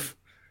think of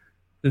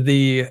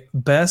the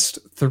best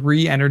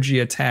 3 energy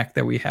attack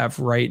that we have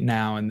right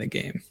now in the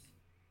game.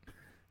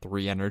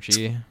 3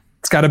 energy?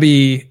 It's got to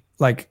be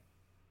like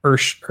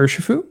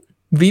Urshifu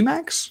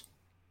VMAX?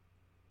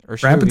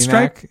 Rapid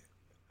Strike?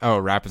 Oh,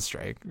 Rapid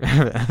Strike.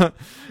 Yeah.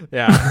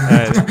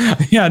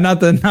 Yeah, not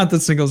the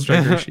single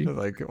strike Urshi.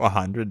 Like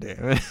 100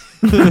 damage.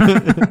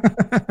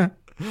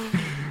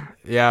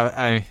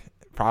 Yeah,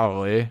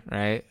 probably,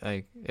 right?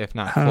 Like if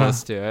not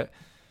close to it.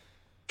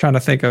 Trying to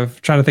think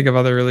of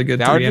other really good.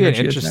 That would be an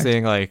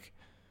interesting like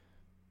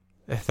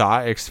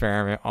thought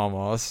experiment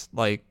almost.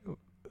 Like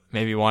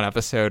maybe one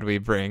episode we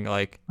bring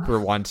like for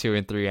 1, 2,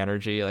 and 3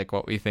 energy, like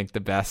what we think the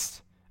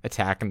best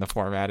attack in the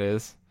format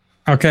is.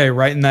 Okay,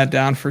 writing that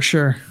down for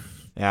sure.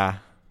 Yeah.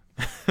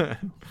 That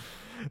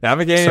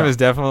Meganium is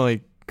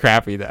definitely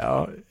crappy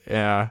though.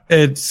 Yeah.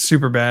 It's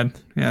super bad.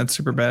 Yeah, it's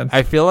super bad.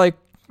 I feel like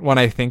when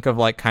I think of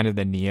like kind of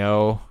the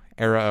Neo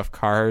era of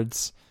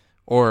cards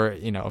or,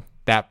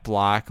 that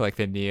block, like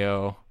the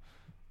Neo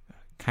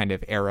kind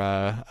of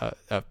era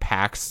of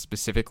packs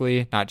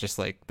specifically, not just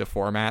like the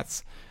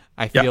formats,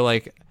 I feel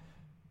like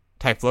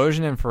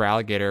Typhlosion and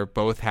Feraligatr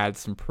both had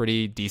some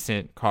pretty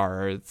decent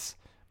cards,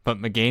 but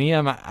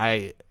Meganium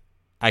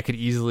I could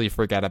easily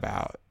forget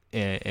about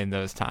in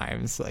those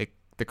times. Like,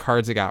 the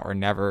cards I got were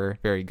never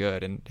very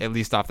good, and at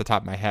least off the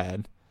top of my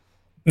head.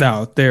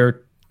 No, they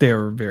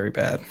were very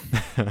bad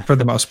for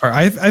the most part.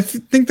 I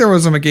think there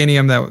was a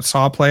Meganium that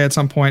saw play at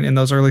some point in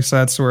those early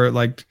sets where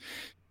it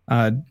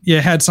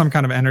had some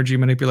kind of energy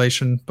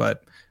manipulation,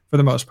 but for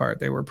the most part,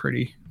 they were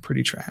pretty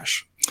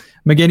trash.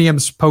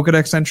 Meganium's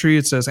Pokedex entry,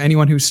 it says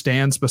anyone who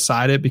stands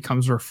beside it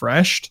becomes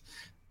refreshed,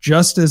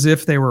 just as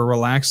if they were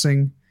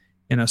relaxing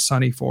in a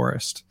sunny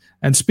forest.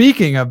 And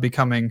speaking of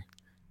becoming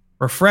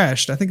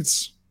refreshed, I think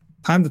it's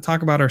time to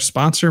talk about our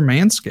sponsor,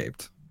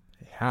 Manscaped.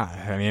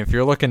 Yeah, I mean, if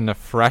you're looking to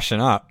freshen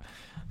up,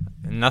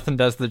 nothing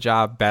does the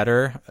job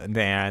better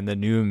than the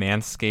new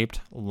Manscaped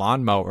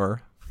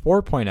Lawnmower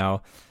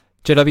 4.0.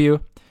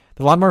 JW,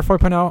 the Lawnmower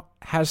 4.0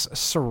 has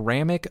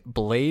ceramic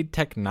blade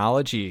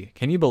technology.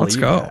 Can you believe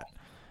that?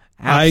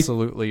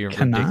 Absolutely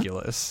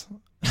ridiculous.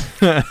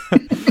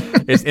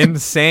 It's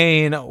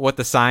insane what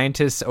the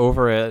scientists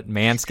over at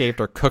Manscaped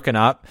are cooking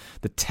up,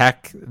 the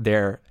tech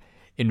they're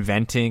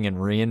inventing and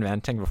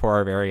reinventing before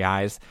our very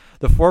eyes.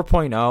 The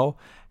 4.0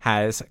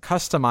 has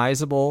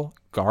customizable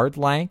guard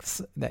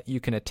lengths that you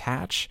can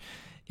attach.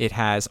 It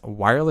has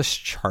wireless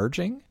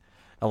charging,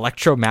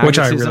 electromagnetism, which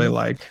I really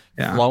like.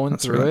 Yeah, flowing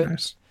through really it.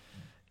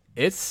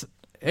 Nice.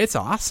 It's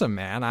awesome,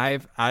 man.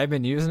 I've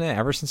been using it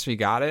ever since we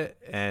got it,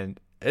 and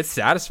it's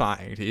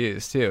satisfying to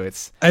use too.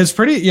 It's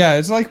pretty, yeah.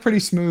 It's like pretty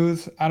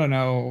smooth. I don't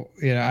know.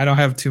 I don't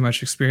have too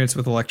much experience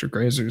with electric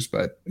razors,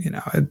 but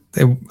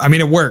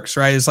it works,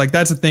 right? It's like,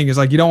 that's the thing, is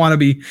like, you don't want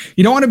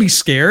to be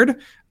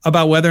scared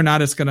about whether or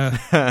not it's gonna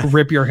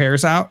rip your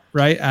hairs out,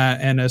 right?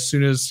 And as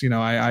soon as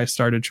I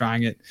started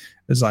trying it,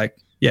 it's like,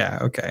 yeah,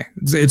 okay,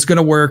 it's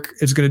gonna work.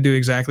 It's gonna do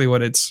exactly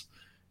what it's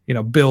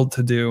built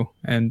to do,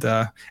 and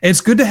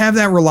it's good to have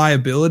that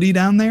reliability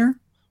down there.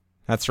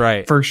 That's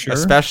right, for sure,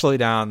 especially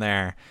down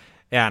there.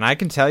 Yeah, and I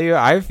can tell you,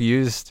 I've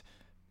used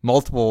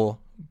multiple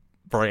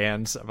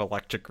brands of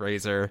electric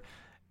razor,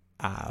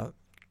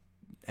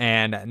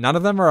 and none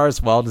of them are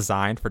as well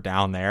designed for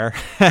down there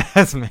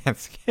as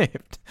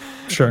Manscaped.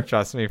 Sure.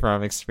 Trust me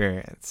from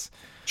experience.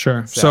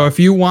 Sure. So if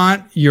you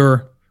want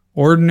your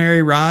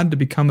ordinary rod to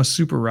become a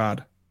super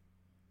rod,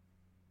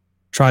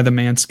 try the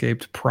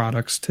Manscaped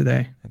products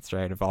today. That's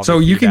right. Evolve so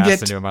your you can get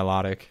into a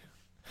melodic.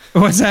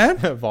 What's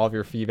that? Evolve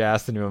your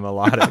Feebas into a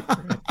melodic.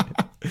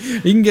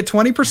 You can get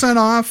 20%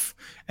 off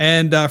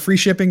and free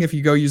shipping if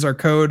you go use our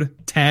code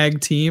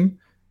TAGTEAM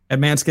at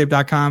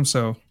manscaped.com.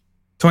 So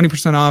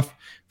 20% off,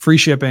 free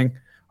shipping.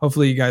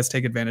 Hopefully you guys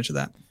take advantage of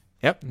that.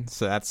 Yep.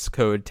 So that's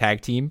code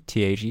TAGTEAM,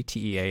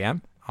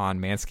 TAGTEAM on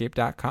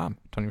manscaped.com.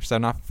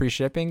 20% off, free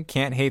shipping.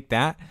 Can't hate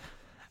that.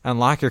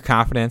 Unlock your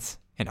confidence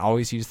and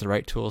always use the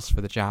right tools for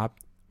the job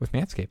with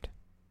Manscaped.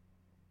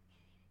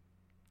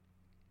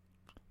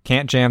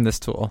 Can't jam this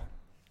tool.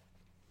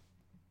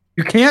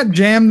 You can't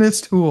jam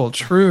this tool.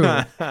 True.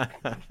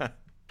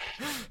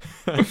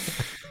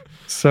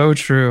 So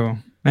true,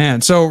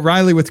 man. So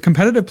Riley, with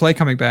competitive play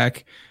coming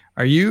back,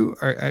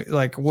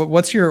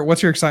 what's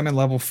your excitement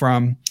level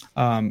from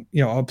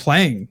a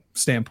playing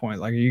standpoint?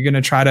 Like, are you going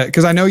to try to,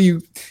 because I know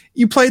you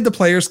played the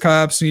Players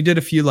Cups and you did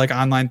a few like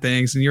online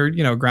things and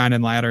you're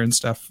grinding ladder and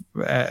stuff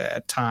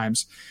at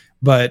times,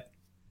 but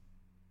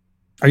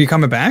are you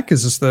coming back?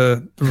 Is this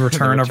the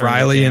return of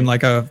Riley in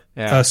like a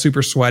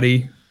super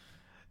sweaty?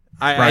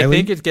 I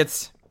think it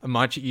gets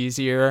much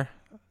easier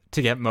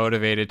to get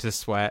motivated to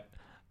sweat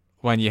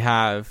when you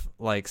have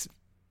like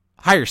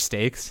higher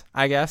stakes,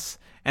 I guess.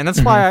 And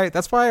that's why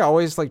I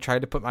always like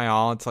tried to put my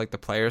all into like the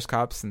Players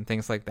Cups and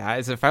things like that.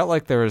 Is it felt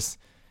like there was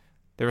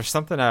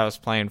something I was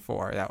playing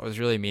for that was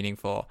really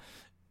meaningful,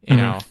 you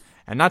know.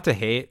 And not to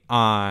hate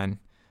on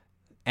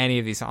any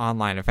of these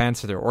online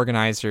events or their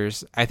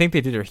organizers, I think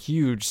they did a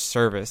huge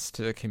service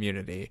to the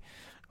community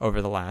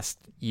over the last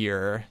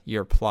year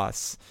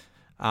plus.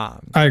 I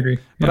agree,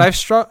 but I've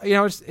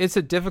struggled. It's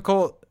a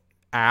difficult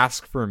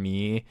ask for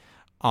me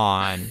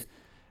on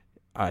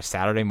a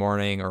Saturday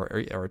morning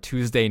or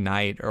Tuesday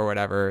night or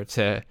whatever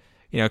to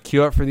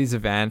queue up for these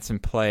events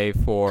and play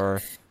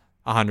for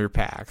 100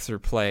 packs or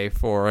play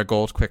for a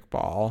gold quick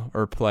ball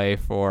or play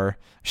for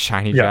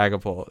shiny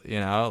Dragapult.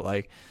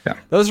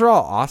 Those are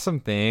all awesome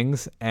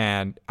things,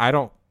 and I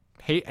don't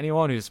hate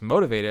anyone who's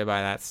motivated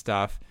by that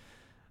stuff,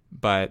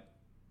 but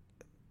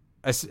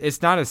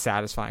it's not as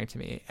satisfying to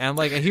me. And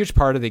like a huge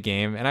part of the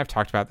game, and I've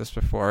talked about this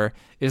before,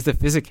 is the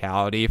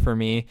physicality for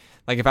me.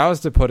 Like if I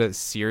was to put a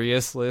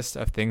serious list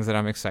of things that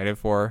I'm excited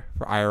for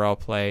IRL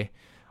play,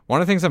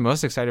 one of the things I'm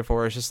most excited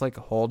for is just like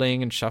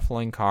holding and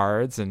shuffling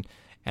cards and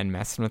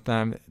messing with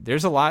them.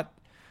 There's a lot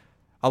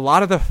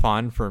of the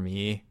fun for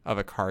me of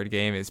a card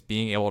game is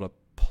being able to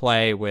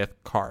play with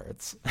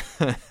cards.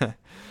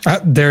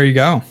 There you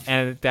go.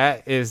 And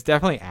that is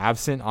definitely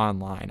absent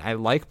online. I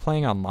like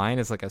playing online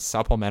as like a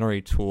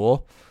supplementary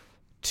tool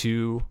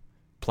to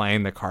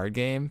playing the card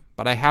game,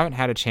 but I haven't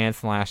had a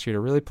chance in the last year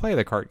to really play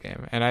the card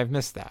game, and I've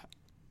missed that.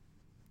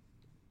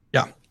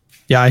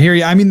 Yeah, I hear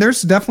you. I mean,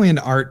 there's definitely an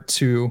art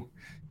to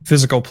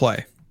physical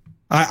play.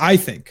 I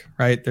think,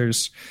 right?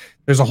 There's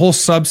a whole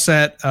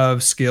subset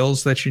of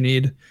skills that you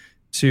need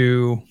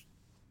to,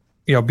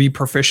 be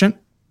proficient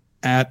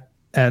at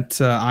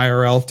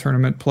IRL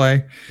tournament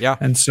play. Yeah.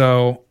 And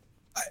so,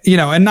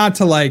 and not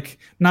to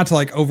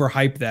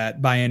overhype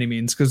that by any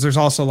means, because there's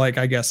also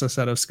I guess a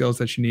set of skills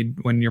that you need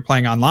when you're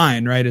playing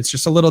online, right? It's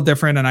just a little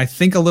different, and I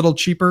think a little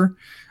cheaper,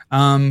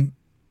 online,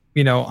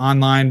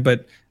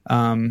 but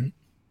I'm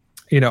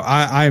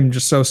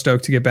just so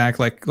stoked to get back,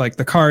 like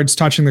the cards,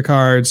 touching the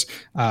cards,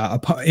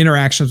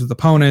 interactions with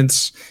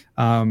opponents,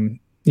 all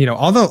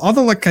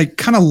the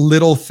kind of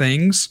little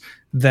things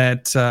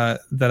that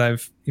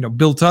I've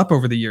built up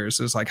over the years,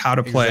 is like how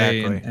to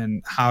play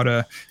and how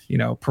to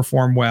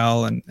perform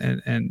well,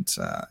 and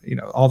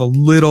all the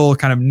little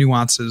kind of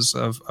nuances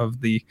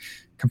of the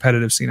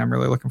competitive scene I'm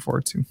really looking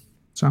forward to.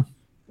 So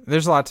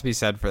there's a lot to be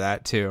said for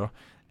that too,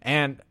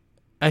 and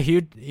a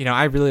huge,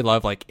 I really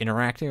love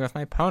interacting with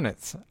my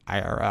opponents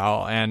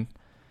IRL, and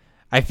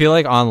I feel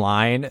like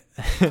online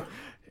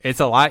it's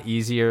a lot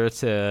easier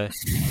to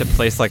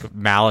place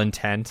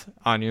malintent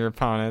on your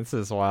opponents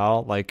as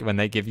well. Like when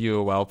they give you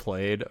a well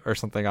played or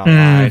something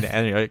online,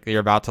 and you're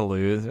about to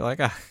lose, you're like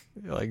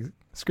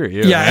screw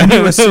you. Yeah, and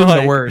you assume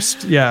the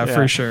worst. Yeah,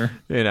 for sure.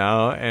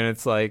 And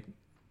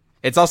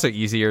it's also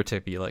easier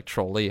to be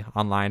trolly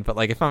online, but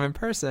if I'm in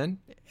person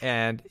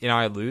and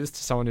I lose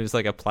to someone who's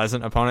a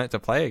pleasant opponent to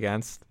play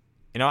against,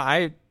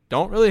 I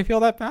don't really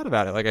feel that bad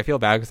about it. I feel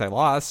bad because I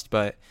lost,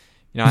 but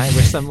I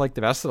wish them the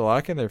best of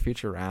luck in their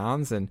future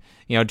rounds. And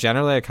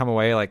generally I come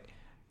away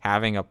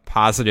having a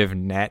positive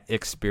net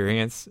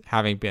experience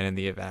having been in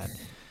the event.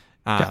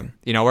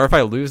 Where if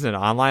I lose in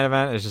an online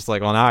event, it's just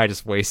well, now I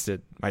just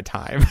wasted my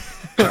time.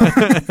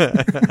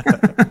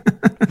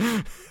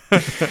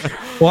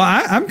 Well,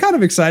 I'm kind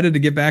of excited to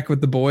get back with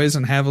the boys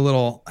and have a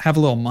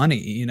little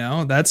money.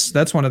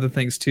 That's one of the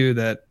things too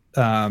that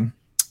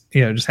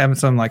just having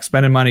some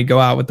spending money, go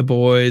out with the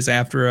boys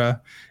after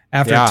a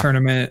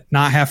tournament,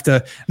 not have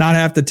to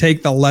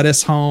take the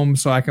lettuce home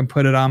so I can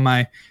put it on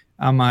my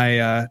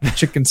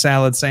chicken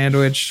salad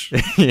sandwich.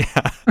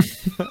 Yeah.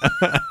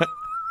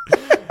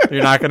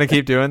 You're not going to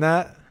keep doing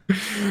that?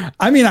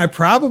 I mean, I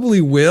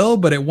probably will,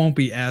 but it won't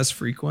be as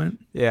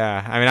frequent.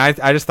 Yeah. I mean,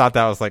 I just thought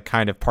that was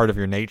kind of part of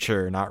your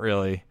nature, not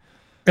really.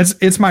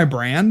 It's my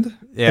brand.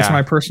 Yeah. It's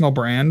my personal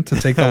brand to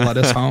take the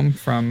lettuce home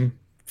from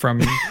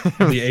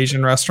the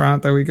Asian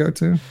restaurant that we go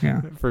to.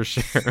 Yeah, for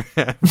sure.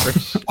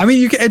 I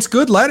mean, it's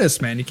good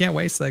lettuce, man. You can't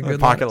waste that good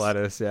pocket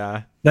lettuce.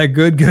 Yeah, that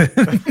good.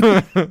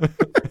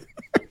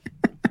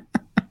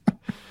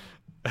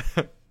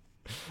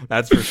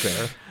 That's for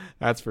sure.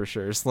 That's for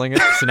sure. Sling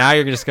it. So now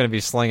you're just going to be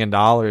slinging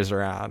dollars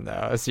around,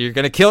 though. So you're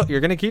going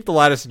to keep the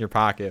lettuce in your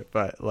pocket,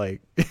 but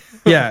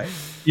yeah.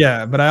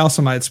 But I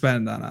also might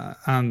spend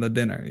on the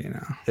dinner.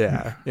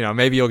 Yeah.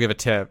 Maybe you'll give a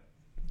tip.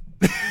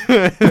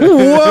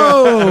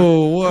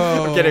 Whoa.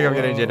 I'm kidding.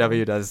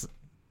 JW does.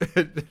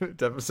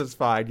 Deficit's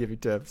fine. Give you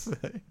tips.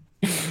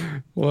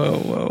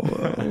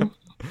 Whoa.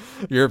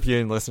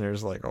 European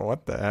listeners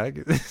what the heck?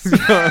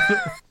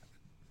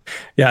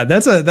 Yeah,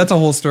 that's a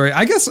whole story.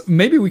 I guess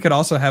maybe we could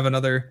also have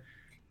another.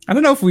 I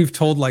don't know if we've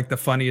told the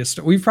funniest.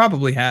 We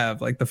probably have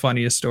the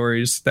funniest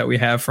stories that we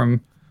have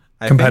from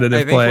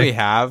competitive play. I think we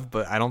have,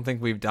 but I don't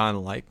think we've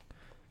done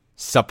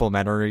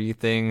supplementary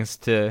things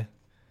to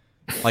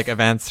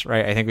events,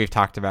 right? I think we've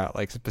talked about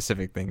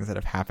specific things that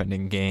have happened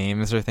in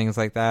games or things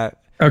like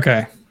that.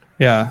 Okay.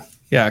 Yeah.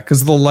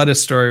 Because the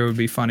lettuce story would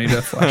be funny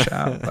to flesh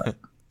out. But.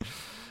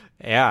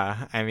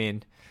 Yeah, I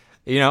mean.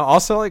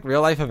 Also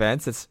real life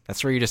events,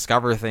 that's where you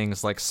discover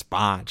things like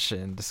Sponge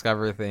and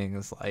discover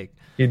things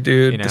you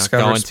do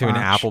discover going Sponge. to an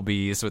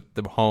Applebee's with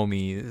the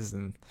homies,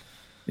 and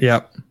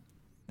yep,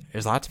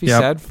 there's a lot to be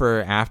said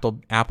for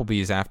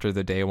Applebee's after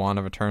the day one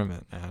of a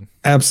tournament, man.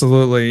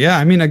 Absolutely. Yeah,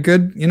 I mean a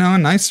good a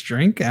nice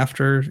drink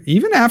after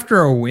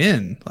a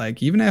win,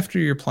 even after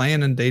you're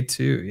playing in day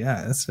two.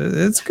 Yeah,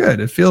 it's good.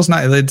 It feels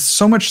nice. It's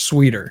so much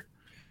sweeter.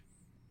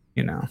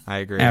 I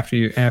agree. After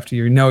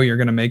you're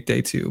going to make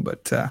day two,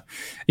 but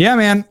yeah,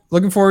 man,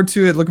 looking forward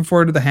to it. Looking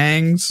forward to the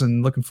hangs,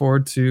 and looking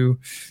forward to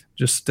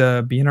just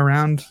being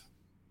around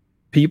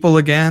people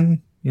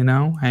again.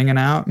 Hanging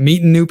out,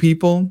 meeting new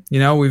people.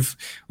 We've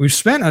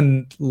spent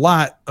a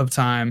lot of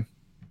time,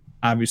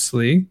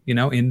 obviously,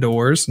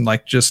 indoors and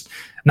just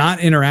not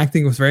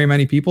interacting with very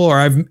many people. Or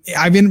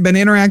I've been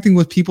interacting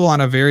with people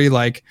on a very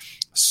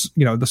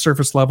the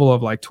surface level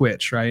of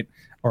Twitch, right?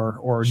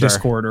 Or sure.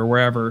 Discord or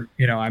wherever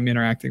I'm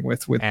interacting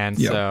with. And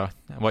so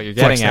what you're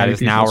getting at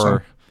is now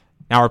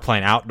we're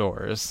playing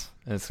outdoors.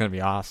 And it's going to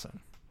be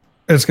awesome.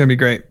 It's going to be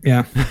great.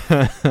 Yeah.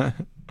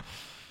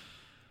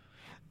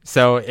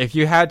 So if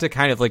you had to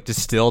kind of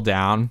distill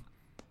down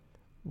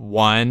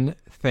one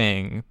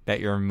thing that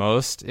you're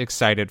most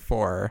excited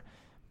for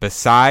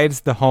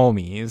besides the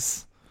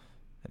homies,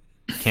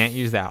 can't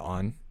use that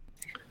one.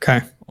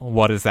 Okay.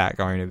 What is that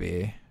going to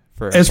be?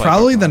 It's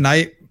probably the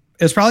night.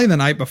 It's probably the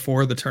night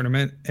before the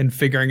tournament and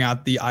figuring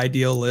out the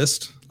ideal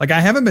list. I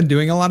haven't been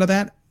doing a lot of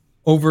that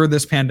over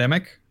this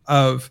pandemic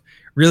of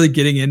really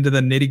getting into the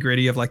nitty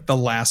gritty of like the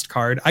last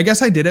card. I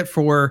guess I did it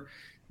for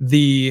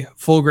the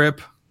full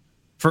grip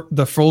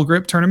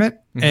tournament,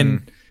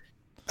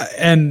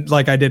 and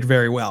like I did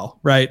very well,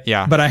 right?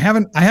 Yeah. But I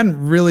hadn't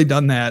really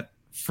done that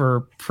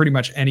for pretty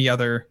much any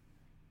other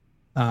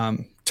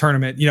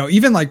tournament. You know,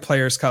 even like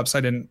Players Cups,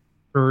 I didn't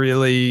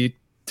really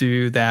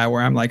do that,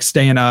 where I'm like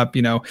staying up,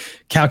 you know,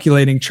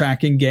 calculating,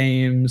 tracking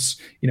games,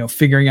 you know,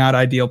 figuring out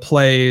ideal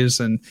plays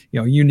and, you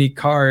know, unique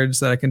cards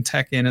that I can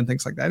tech in and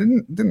things like that. I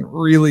didn't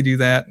really do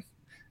that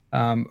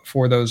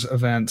for those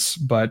events,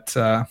 but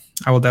I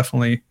will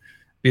definitely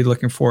be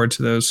looking forward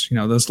to those, you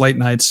know, those late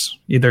nights,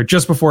 either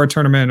just before a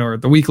tournament or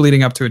the week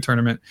leading up to a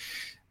tournament,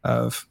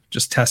 of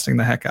just testing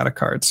the heck out of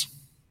cards.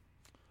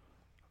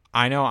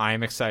 I know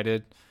I'm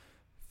excited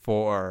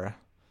for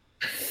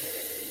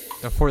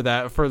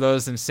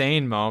those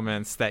insane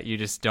moments that you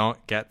just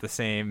don't get the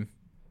same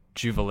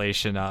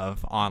jubilation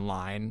of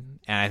online.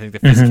 And I think the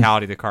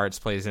physicality of the cards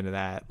plays into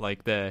that.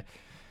 Like the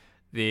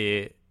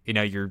you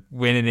know, you're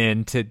winning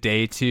into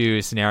day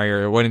 2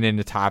 scenario, or winning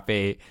into top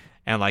 8,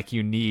 and like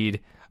you need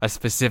a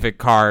specific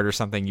card or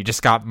something. You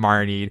just got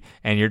Marnied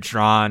and you're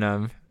drawing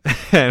them,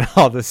 and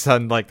all of a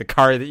sudden, like, the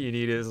card that you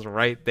need is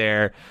right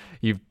there.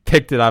 You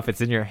picked it up.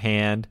 It's in your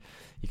hand.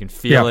 You can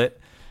feel it.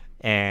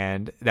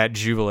 And that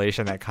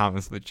jubilation that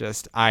comes with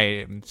just, I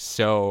am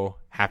so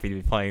happy to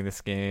be playing this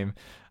game.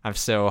 I'm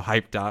so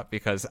hyped up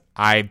because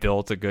I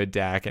built a good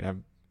deck and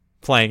I'm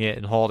playing it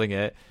and holding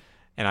it,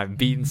 and I've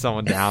beaten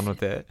someone down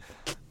with it.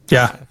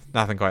 Yeah.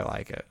 Nothing quite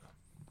like it.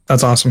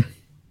 That's awesome.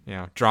 You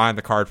know, drawing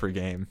the card per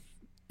game.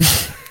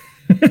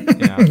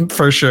 You know,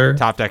 for sure.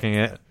 top decking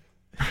it.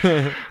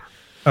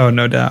 Oh,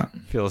 no doubt.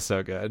 Feels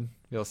so good.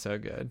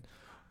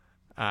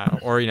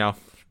 Or, you know,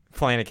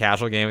 playing a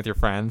casual game with your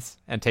friends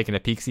and taking a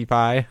Pixie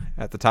Pie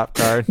at the top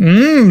card.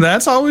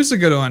 That's always a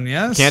good one.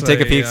 Yes. Can't take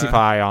a Pixie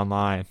Pie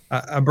online.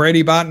 A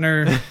Brady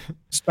Botner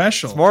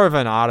special. It's more of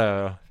an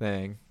auto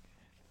thing.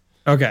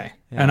 Okay.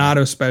 Yeah. An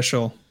auto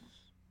special.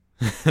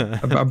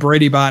 A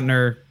Brady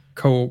Botner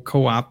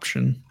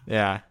co-option.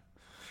 Yeah.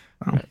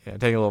 Oh. Yeah.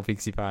 Take a little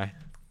Pixie Pie.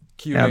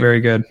 Cute. Yeah, very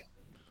good.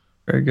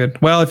 Very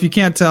good. Well, if you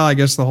can't tell, I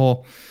guess the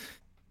whole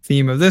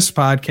theme of this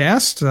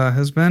podcast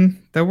has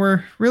been that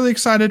we're really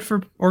excited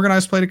for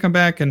Organized Play to come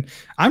back. And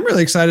I'm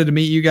really excited to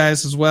meet you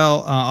guys as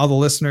well. All the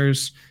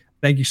listeners,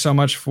 thank you so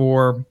much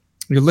for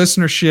your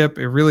listenership.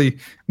 It really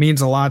means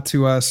a lot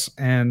to us.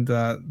 And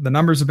the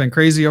numbers have been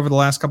crazy over the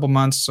last couple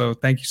months. So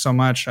thank you so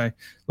much. I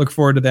look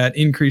forward to that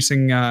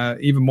increasing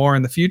even more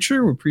in the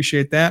future. We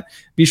appreciate that.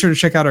 Be sure to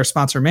check out our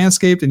sponsor,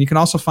 Manscaped. And you can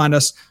also find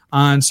us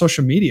on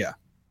social media.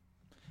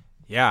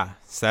 Yeah,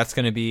 so that's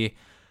going to be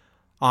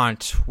on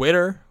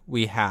Twitter.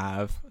 We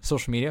have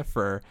social media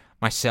for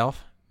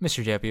myself,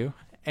 Mr. JW,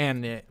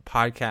 and the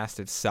podcast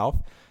itself.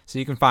 So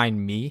you can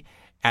find me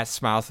at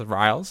Smiles with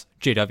Riles,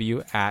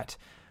 JW at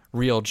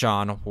Real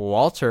John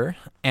Walter,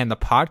 and the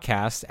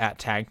podcast at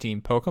Tag Team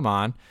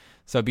Pokemon.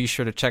 So be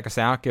sure to check us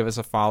out. Give us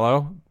a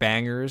follow.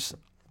 Bangers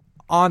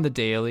on the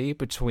daily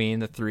between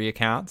the 3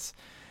 accounts.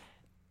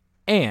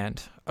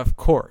 And, of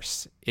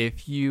course,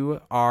 if you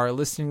are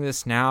listening to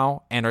this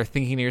now and are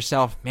thinking to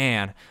yourself,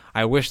 man,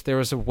 I wish there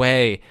was a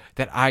way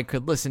that I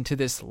could listen to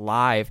this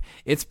live.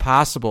 It's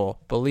possible,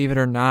 believe it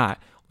or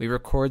not. We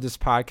record this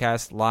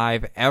podcast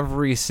live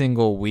every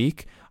single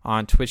week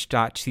on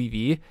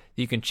twitch.tv.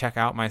 You can check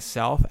out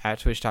myself at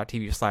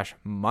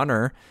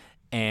twitch.tv/Munner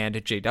and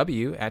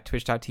JW at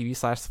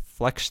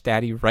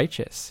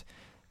twitch.tv/FlexDaddyRighteous.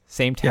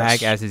 Same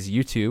tag as his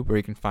YouTube, where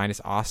you can find his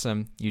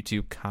awesome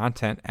YouTube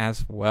content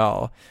as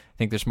well. I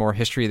think there's more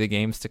history of the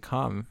games to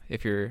come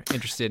if you're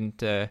interested in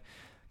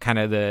kind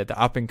of the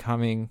up and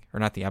coming, or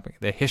not the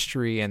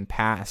history and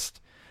past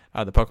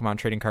of the Pokemon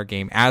trading card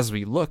game as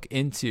we look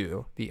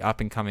into the up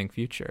and coming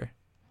future.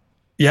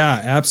 Yeah,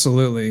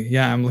 absolutely.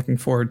 Yeah, I'm looking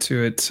forward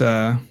to it.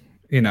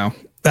 You know,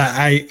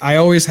 I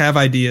always have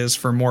ideas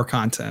for more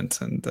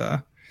content, and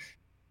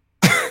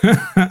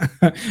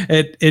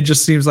it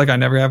just seems like I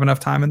never have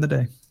enough time in the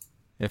day.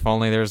 If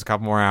only there's a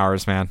couple more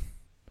hours, man.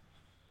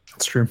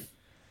 That's true.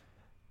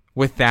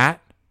 With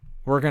that,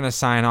 we're going to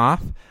sign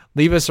off.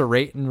 Leave us a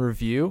rate and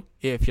review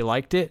if you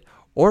liked it,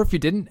 or if you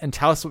didn't, and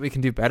tell us what we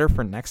can do better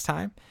for next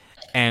time.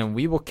 And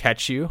we will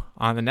catch you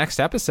on the next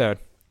episode.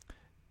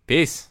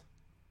 Peace.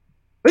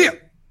 See ya.